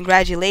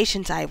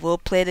 congratulations, I will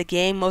play the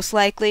game most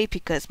likely,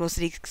 because most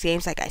of these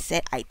games, like I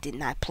said, I did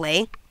not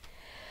play.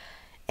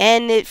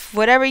 And if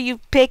whatever you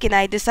pick and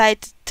I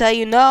decide to tell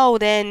you no,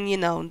 then, you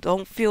know,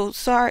 don't feel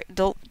sorry,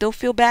 don't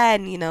feel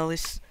bad, you know,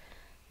 it's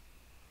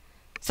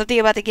something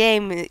about the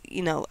game,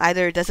 you know,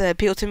 either it doesn't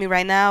appeal to me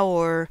right now,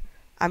 or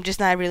I'm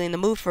just not really in the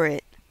mood for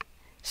it.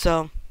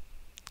 So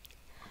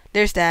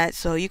there's that.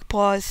 So you can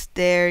pause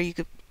there, you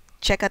could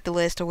check out the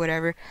list or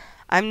whatever.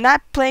 I'm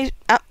not playing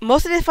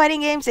most of the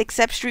fighting games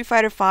except Street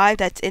Fighter V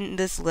that's in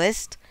this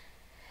list.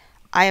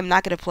 I am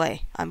not gonna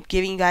play. I'm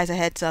giving you guys a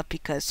heads up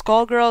because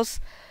Skullgirls,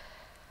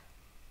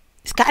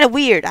 it's kind of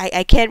weird.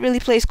 I can't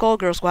really play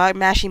Skullgirls while I'm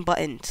mashing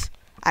buttons.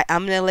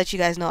 I'm gonna let you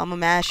guys know I'm a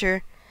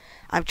masher.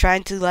 I'm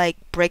trying to like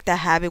break that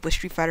habit with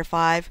Street Fighter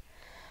V.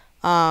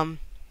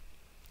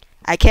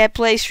 I can't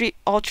play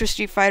Ultra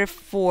Street Fighter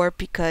 4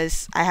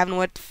 because I have no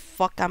what the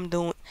fuck I'm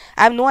doing.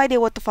 I have no idea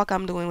what the fuck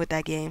I'm doing with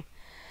that game.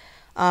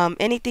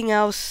 Anything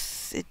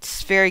else,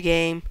 it's fair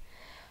game.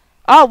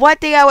 Oh, one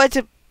thing I want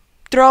to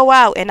throw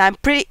out, and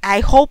I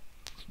hope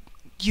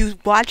you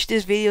watch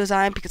this video,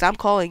 Zion, because I'm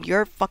calling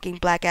your fucking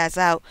black ass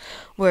out.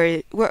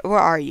 Where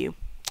are you?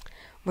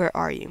 Where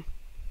are you?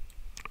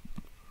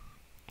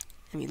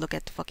 Let me look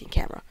at the fucking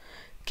camera.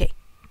 Okay.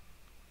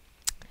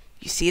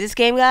 You see this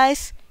game,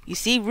 guys? You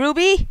see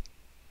Ruby?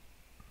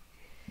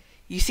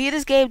 You see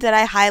this game that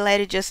I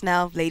highlighted just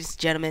now, ladies and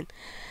gentlemen?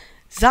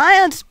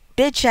 Zion's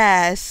bitch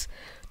ass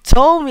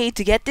told me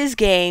to get this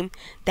game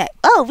that,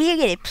 oh, we're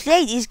gonna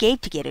play this game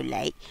together,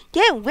 like,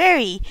 don't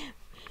worry.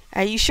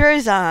 Are you sure,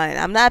 Zion?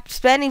 I'm not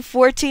spending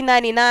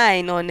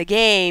 $14.99 on the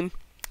game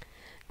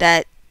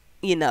that,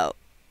 you know,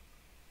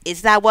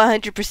 it's not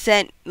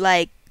 100%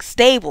 like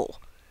stable.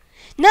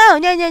 No,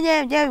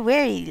 don't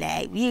worry,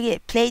 like, we're gonna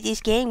play this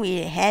game,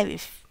 we're gonna have a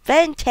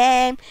fun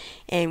time,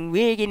 and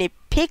we're gonna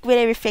pick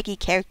whatever fucking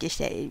characters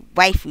that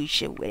waifu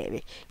show, whatever.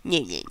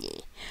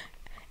 And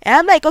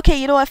I'm like, okay,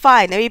 you know what,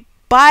 fine, let me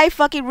buy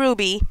fucking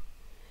Ruby.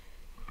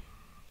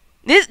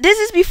 This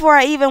is before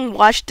I even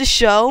watched the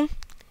show,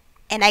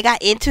 and I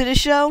got into the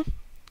show,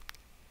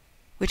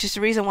 which is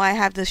the reason why I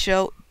have the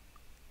show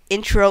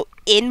intro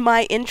in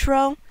my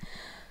intro.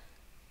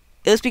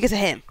 It was because of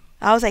him.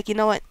 I was like, you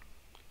know what?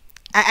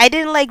 I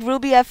didn't like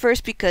Ruby at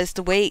first because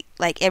the way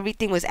like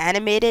everything was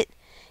animated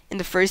in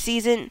the first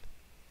season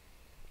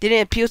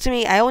didn't appeal to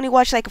me. I only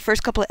watched like the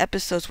first couple of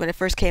episodes when it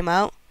first came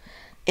out,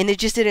 and it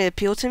just didn't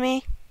appeal to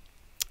me.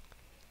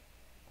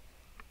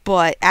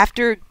 But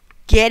after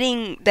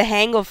getting the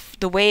hang of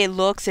the way it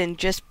looks and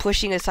just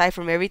pushing aside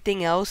from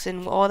everything else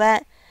and all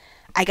that,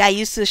 I got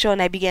used to the show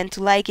and I began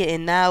to like it,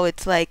 and now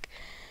it's like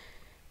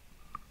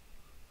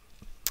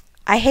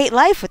I hate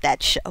life with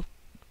that show.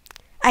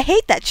 I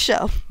hate that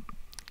show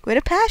with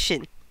a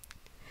passion.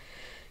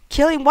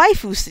 Killing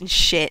waifus and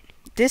shit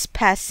this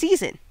past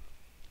season.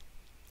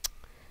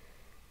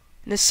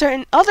 And a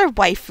certain other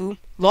waifu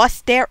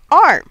lost their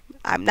arm.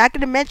 I'm not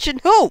going to mention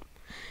who.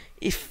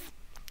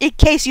 In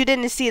case you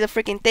didn't see the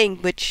freaking thing,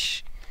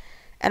 which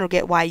I don't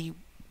get why you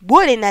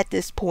wouldn't at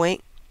this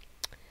point.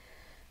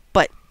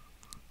 But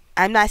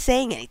I'm not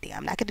saying anything.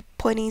 I'm not going to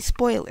put any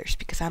spoilers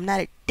because I'm not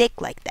a dick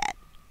like that.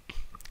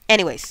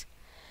 Anyways.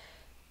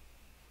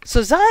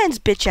 So Zion's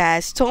bitch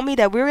ass told me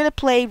that we were going to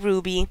play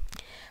Ruby.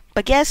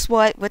 But guess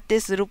what? What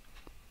this little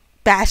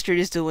bastard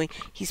is doing?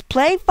 He's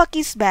playing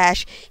fucking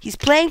Smash. He's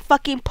playing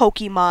fucking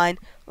Pokemon.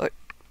 Or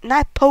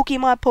not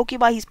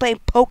Pokemon. He's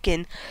playing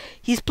Pokken.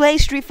 He's playing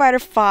Street Fighter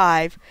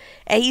V.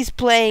 And he's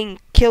playing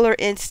Killer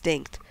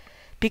Instinct.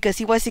 Because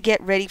he wants to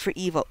get ready for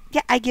Evo.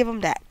 Yeah, I give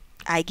him that.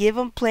 I give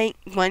him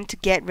wanting to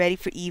get ready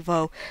for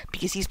Evo.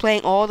 Because he's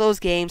playing all those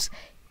games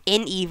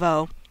in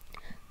Evo.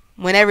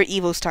 Whenever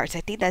Evo starts.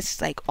 I think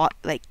that's like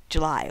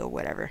July or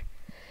whatever.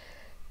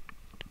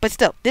 But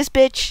still, this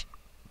bitch,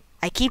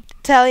 I keep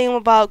telling him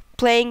about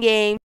playing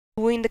games,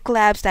 doing the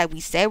collabs that we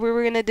said we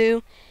were gonna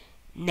do.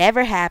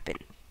 Never happened.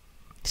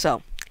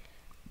 So,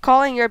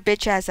 calling your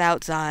bitch ass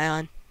out,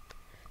 Zion.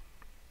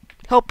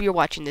 Hope you're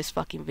watching this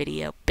fucking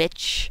video,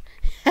 bitch.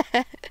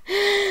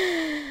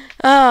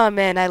 Oh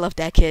man, I love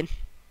that kid.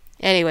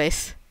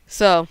 Anyways,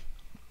 so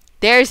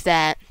there's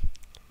that.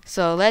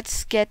 So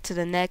let's get to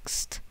the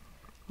next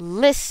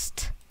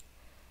list,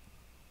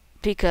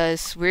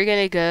 because we're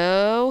gonna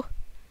go,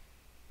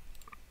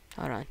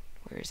 hold on,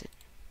 where is it?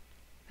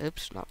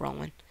 Oops, not wrong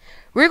one.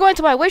 We're going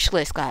to my wish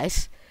list,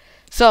 guys.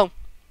 So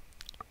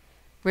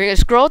we're gonna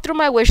scroll through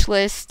my wish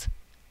list.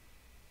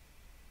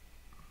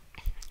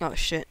 Oh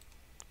shit.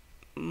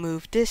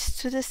 Move this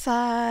to the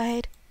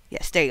side.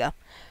 Yes, there you go.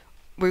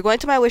 We're going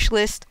to my wish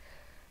list.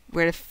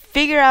 We're gonna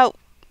figure out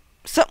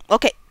some.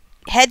 Okay,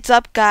 heads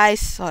up,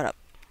 guys. Hold up.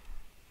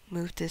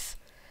 Move this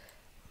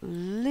a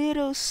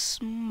little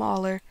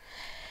smaller.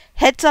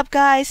 Heads up,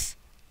 guys.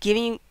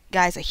 Giving you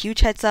guys a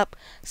huge heads up.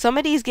 Some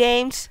of these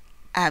games,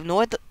 I have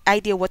no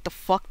idea what the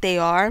fuck they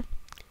are.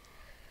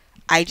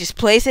 I just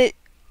place it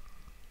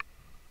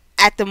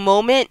at the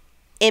moment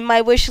in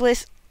my wish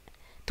list.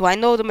 Do I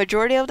know the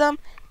majority of them?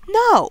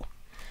 No.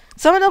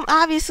 Some of them,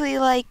 obviously,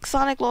 like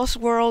Sonic Lost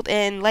World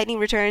and Lightning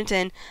Returns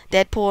and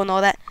Deadpool and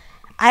all that,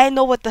 I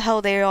know what the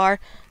hell they are.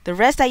 The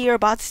rest that you're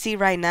about to see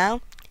right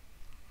now,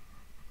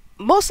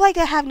 most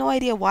likely I have no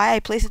idea why I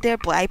placed it there,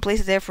 but I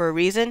placed it there for a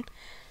reason.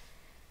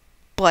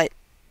 But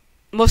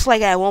most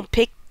likely I won't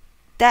pick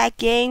that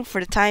game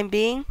for the time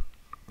being.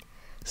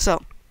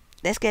 So,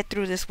 let's get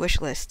through this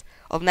wish list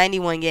of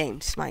 91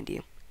 games, mind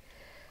you.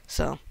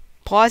 So,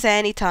 pause at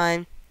any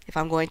time if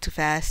I'm going too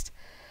fast.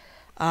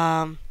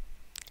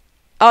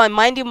 Oh, and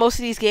mind you, most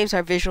of these games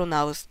are visual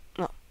novels.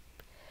 No,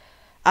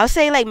 I'll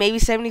say like maybe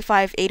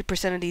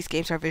 75-80% of these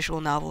games are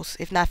visual novels,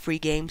 if not free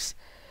games.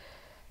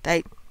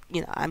 That, you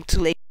know, I'm too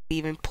late to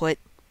even put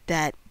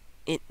that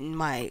in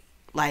my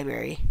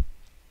library.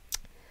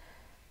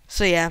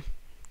 So yeah,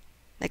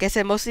 like I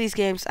said, most of these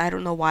games, I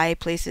don't know why I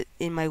place it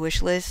in my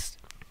wish list.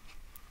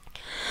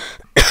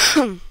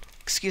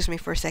 Excuse me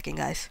for a second,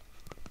 guys.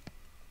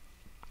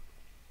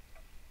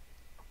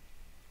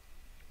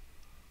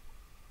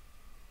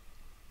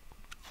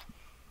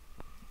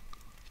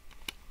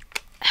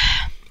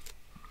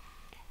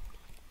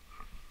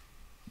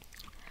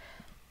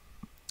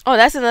 Oh,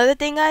 that's another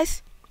thing,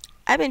 guys.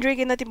 I've been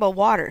drinking nothing but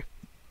water.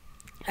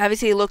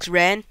 Obviously, it looks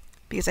red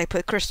because I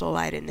put Crystal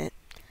Light in it.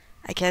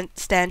 I can't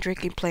stand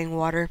drinking plain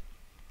water.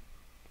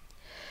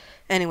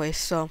 Anyway,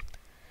 so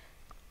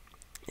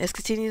let's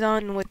continue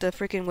on with the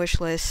freaking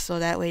wish list, so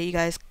that way you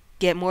guys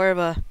get more of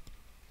a.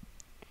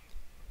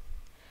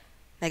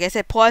 Like I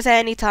said, pause at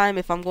any time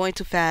if I'm going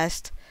too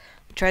fast.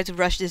 I'm trying to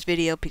rush this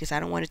video because I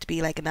don't want it to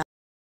be like an.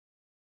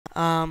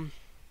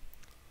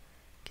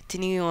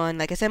 Continue on.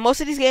 Like I said,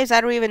 most of these games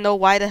I don't even know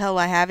why the hell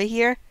I have it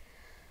here.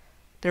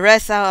 The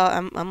rest,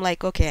 I'm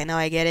like, okay, now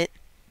I get it.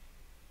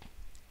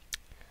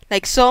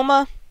 Like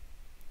Soma,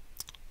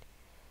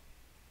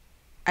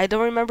 I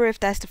don't remember if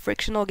that's the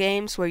frictional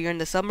games where you're in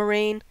the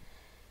submarine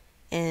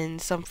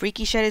and some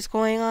freaky shit is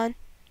going on.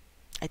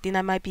 I think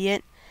that might be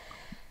it.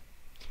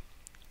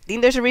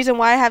 Think there's a reason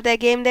why I have that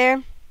game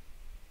there.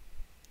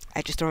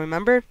 I just don't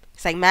remember.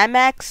 It's like Mad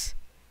Max.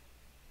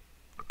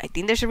 I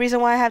think there's a reason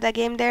why I have that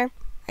game there.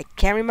 I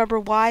can't remember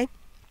why.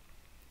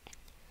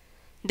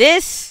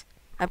 This,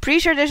 I'm pretty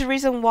sure there's a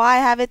reason why I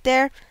have it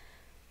there,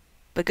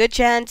 but good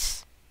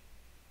chance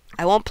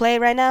I won't play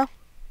it right now.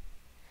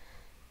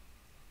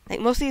 Like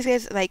most of these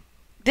games, like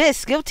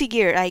this Guilty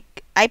Gear,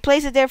 like I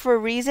place it there for a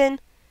reason.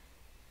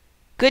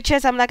 Good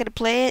chance I'm not gonna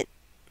play it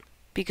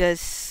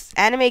because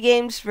anime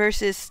games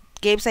versus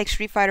games like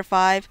Street Fighter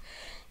V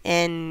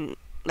and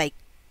like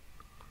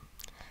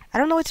I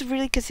don't know what's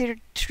really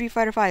considered Street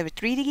Fighter V, a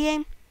 3D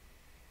game.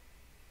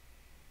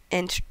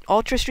 And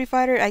Ultra Street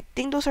Fighter, I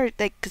think those are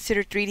like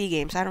considered 3D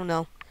games. I don't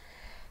know,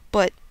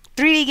 but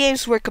 3D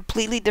games were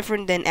completely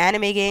different than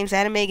anime games.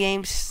 Anime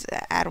games,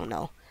 I don't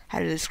know how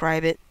to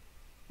describe it.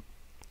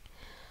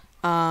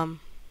 We're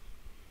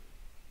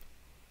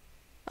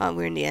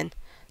in the end.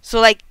 So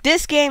like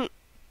this game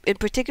in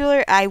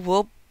particular, I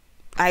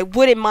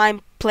wouldn't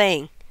mind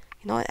playing.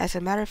 You know what? As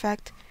a matter of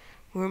fact,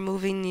 we're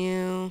moving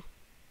you.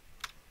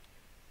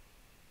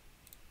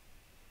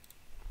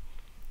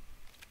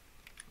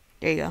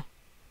 There you go.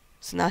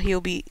 So now he'll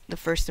be the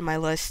first in my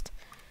list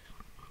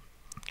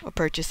of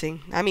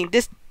purchasing. I mean,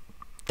 this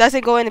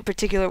doesn't go in a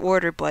particular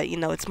order, but, you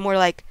know, it's more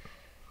like,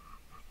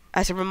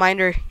 as a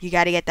reminder, you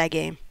gotta get that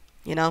game,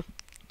 you know?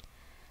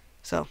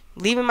 So,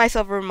 leaving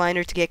myself a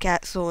reminder to get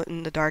Castle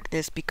in the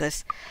Darkness,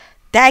 because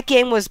that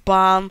game was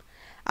bomb.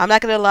 I'm not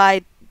gonna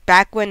lie,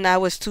 back when I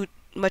was too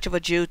much of a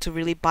Jew to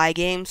really buy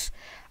games,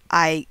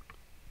 I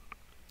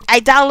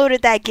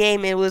downloaded that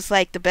game. It was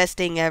like the best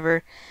thing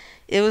ever.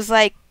 It was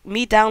like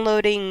me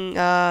downloading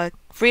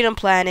Freedom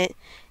Planet,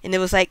 and it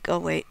was like, oh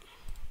wait,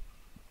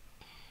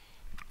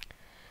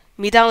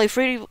 me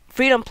downloading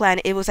Freedom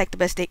Planet, it was like the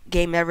best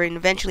game ever, and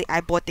eventually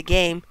I bought the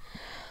game.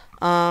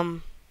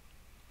 Did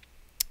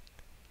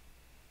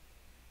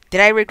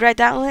I regret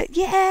downloading it?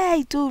 Yeah,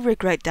 I do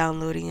regret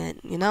downloading it,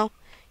 you know?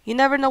 You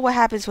never know what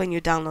happens when you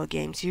download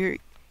games.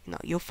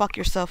 You'll fuck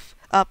yourself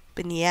up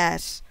in the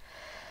ass.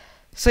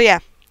 So yeah,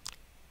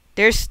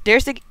 there's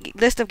the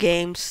list of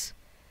games.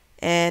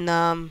 And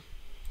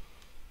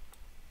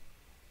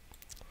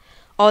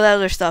all that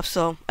other stuff.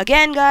 So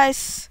again,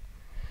 guys,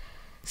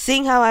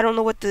 seeing how I don't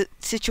know what the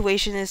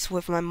situation is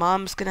with my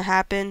mom's gonna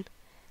happen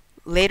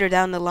later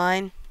down the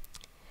line,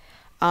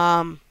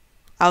 I'll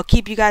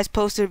keep you guys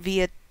posted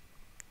via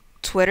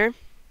Twitter.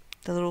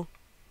 The little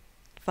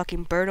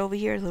fucking bird over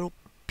here, little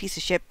piece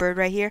of shit bird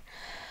right here.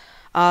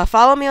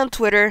 Follow me on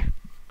Twitter,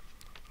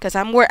 because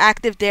I'm more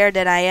active there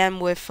than I am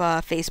with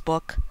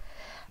Facebook.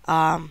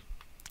 And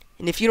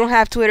if you don't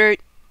have Twitter,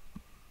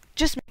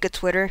 just make a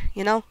Twitter,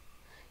 you know?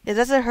 It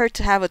doesn't hurt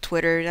to have a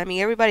Twitter. I mean,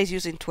 everybody's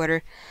using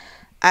Twitter.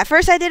 At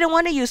first, I didn't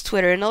want to use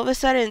Twitter, and all of a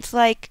sudden, it's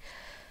like,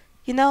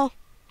 you know,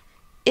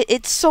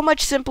 it's so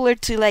much simpler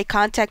to, like,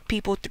 contact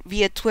people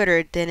via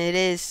Twitter than it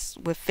is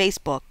with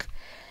Facebook.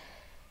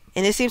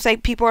 And it seems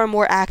like people are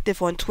more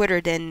active on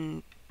Twitter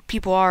than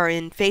people are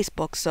in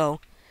Facebook, so.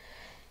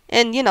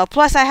 And, you know,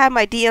 plus I have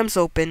my DMs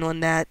open on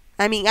that.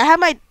 I mean, I have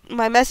my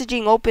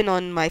messaging open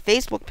on my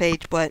Facebook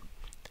page, but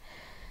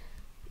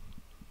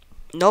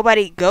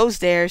nobody goes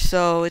there,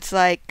 so it's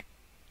like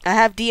I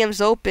have DMs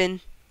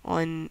open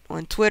on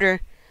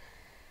Twitter.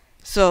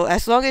 So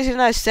as long as you're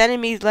not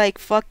sending me like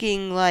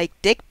fucking like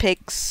dick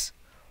pics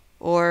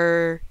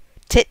or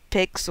tit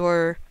pics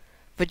or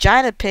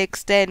vagina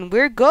pics, then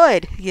we're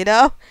good, you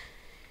know?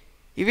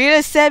 If you're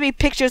gonna send me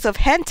pictures of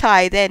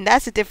hentai, then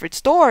that's a different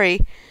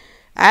story.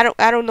 I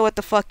don't know what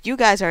the fuck you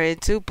guys are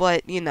into,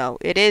 but you know,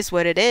 it is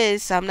what it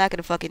is. I'm not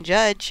gonna fucking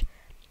judge.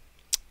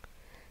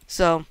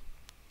 So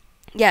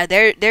yeah,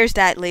 there's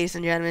that, ladies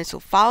and gentlemen. So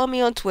follow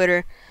me on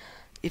Twitter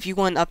if you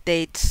want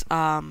updates.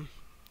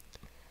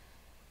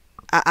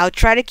 I'll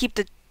try to keep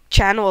the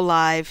channel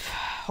alive.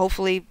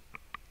 Hopefully,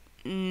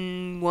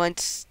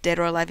 once Dead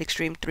or Alive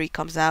Extreme 3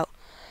 comes out,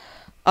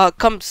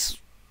 comes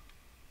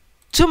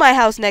to my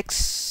house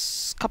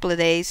next couple of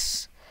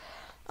days.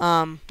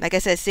 Like I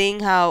said,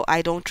 seeing how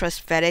I don't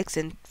trust FedEx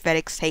and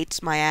FedEx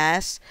hates my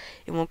ass,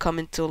 it won't come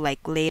until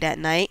like late at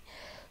night.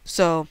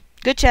 So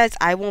good chance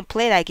I won't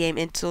play that game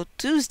until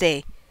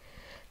Tuesday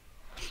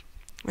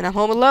when I'm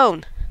home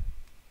alone.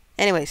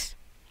 Anyways,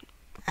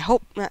 I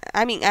hope.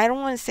 I mean, I don't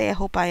want to say I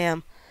hope I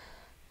am,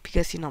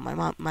 because you know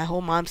my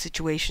whole mom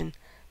situation.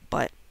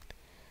 But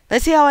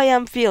let's see how I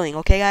am feeling,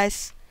 okay,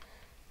 guys?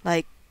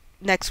 Like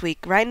next week.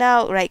 Right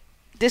now, right,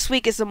 this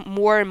week is a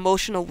more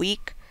emotional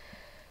week.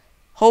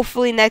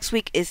 Hopefully next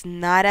week is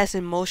not as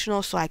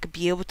emotional, so I could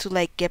be able to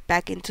like get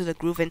back into the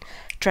groove and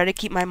try to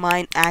keep my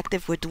mind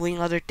active with doing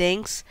other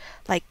things,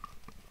 like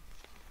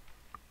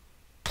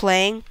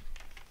playing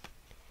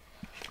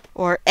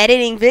or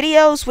editing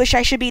videos, which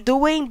I should be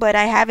doing, but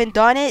I haven't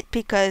done it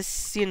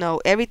because, you know,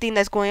 everything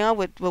that's going on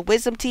with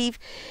Wisdom Teeth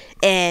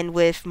and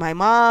with my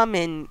mom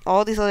and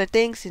all these other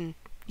things. And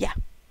yeah,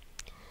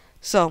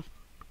 so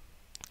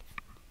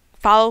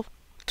follow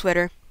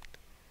Twitter,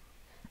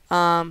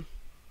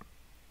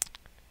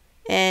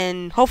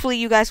 and hopefully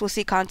you guys will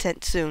see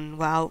content soon.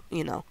 While,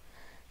 you know,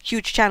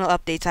 huge channel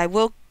updates. I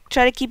will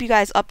try to keep you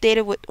guys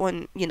updated with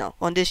on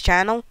this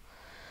channel,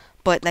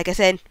 but like I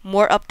said,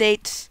 more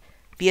updates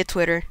via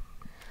Twitter.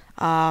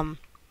 I'll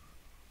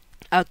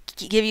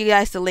give you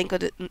guys the link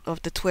of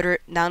the Twitter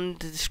down in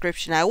the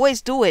description. I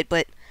always do it,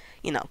 but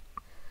you know,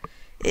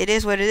 it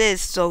is what it is.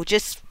 So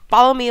just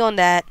follow me on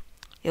that.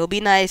 It'll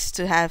be nice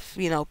to have,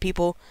 you know,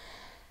 people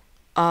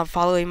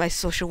following my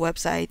social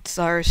websites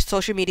or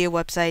social media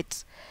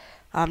websites.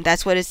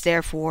 That's what it's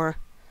there for.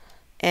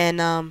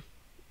 And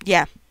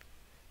yeah.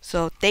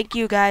 So thank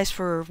you guys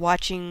for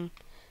watching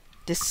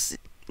this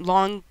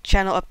long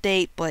channel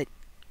update, but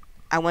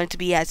I want it to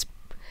be as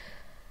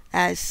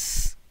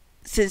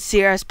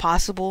sincere as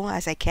possible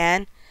as I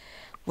can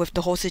with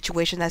the whole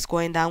situation that's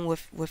going down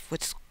with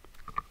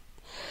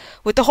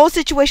the whole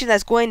situation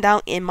that's going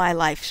down in my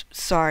life.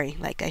 Sorry,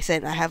 like I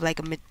said, I have like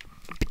a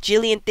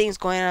bajillion things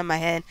going on in my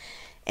head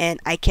and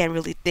I can't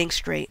really think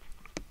straight.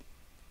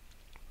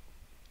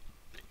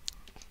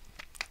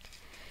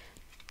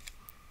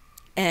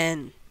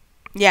 And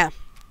yeah,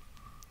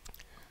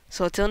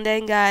 so till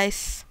then,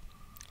 guys,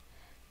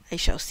 I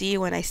shall see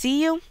you when I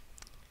see you.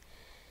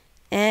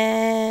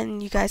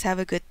 And you guys have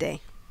a good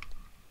day.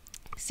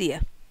 See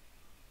ya.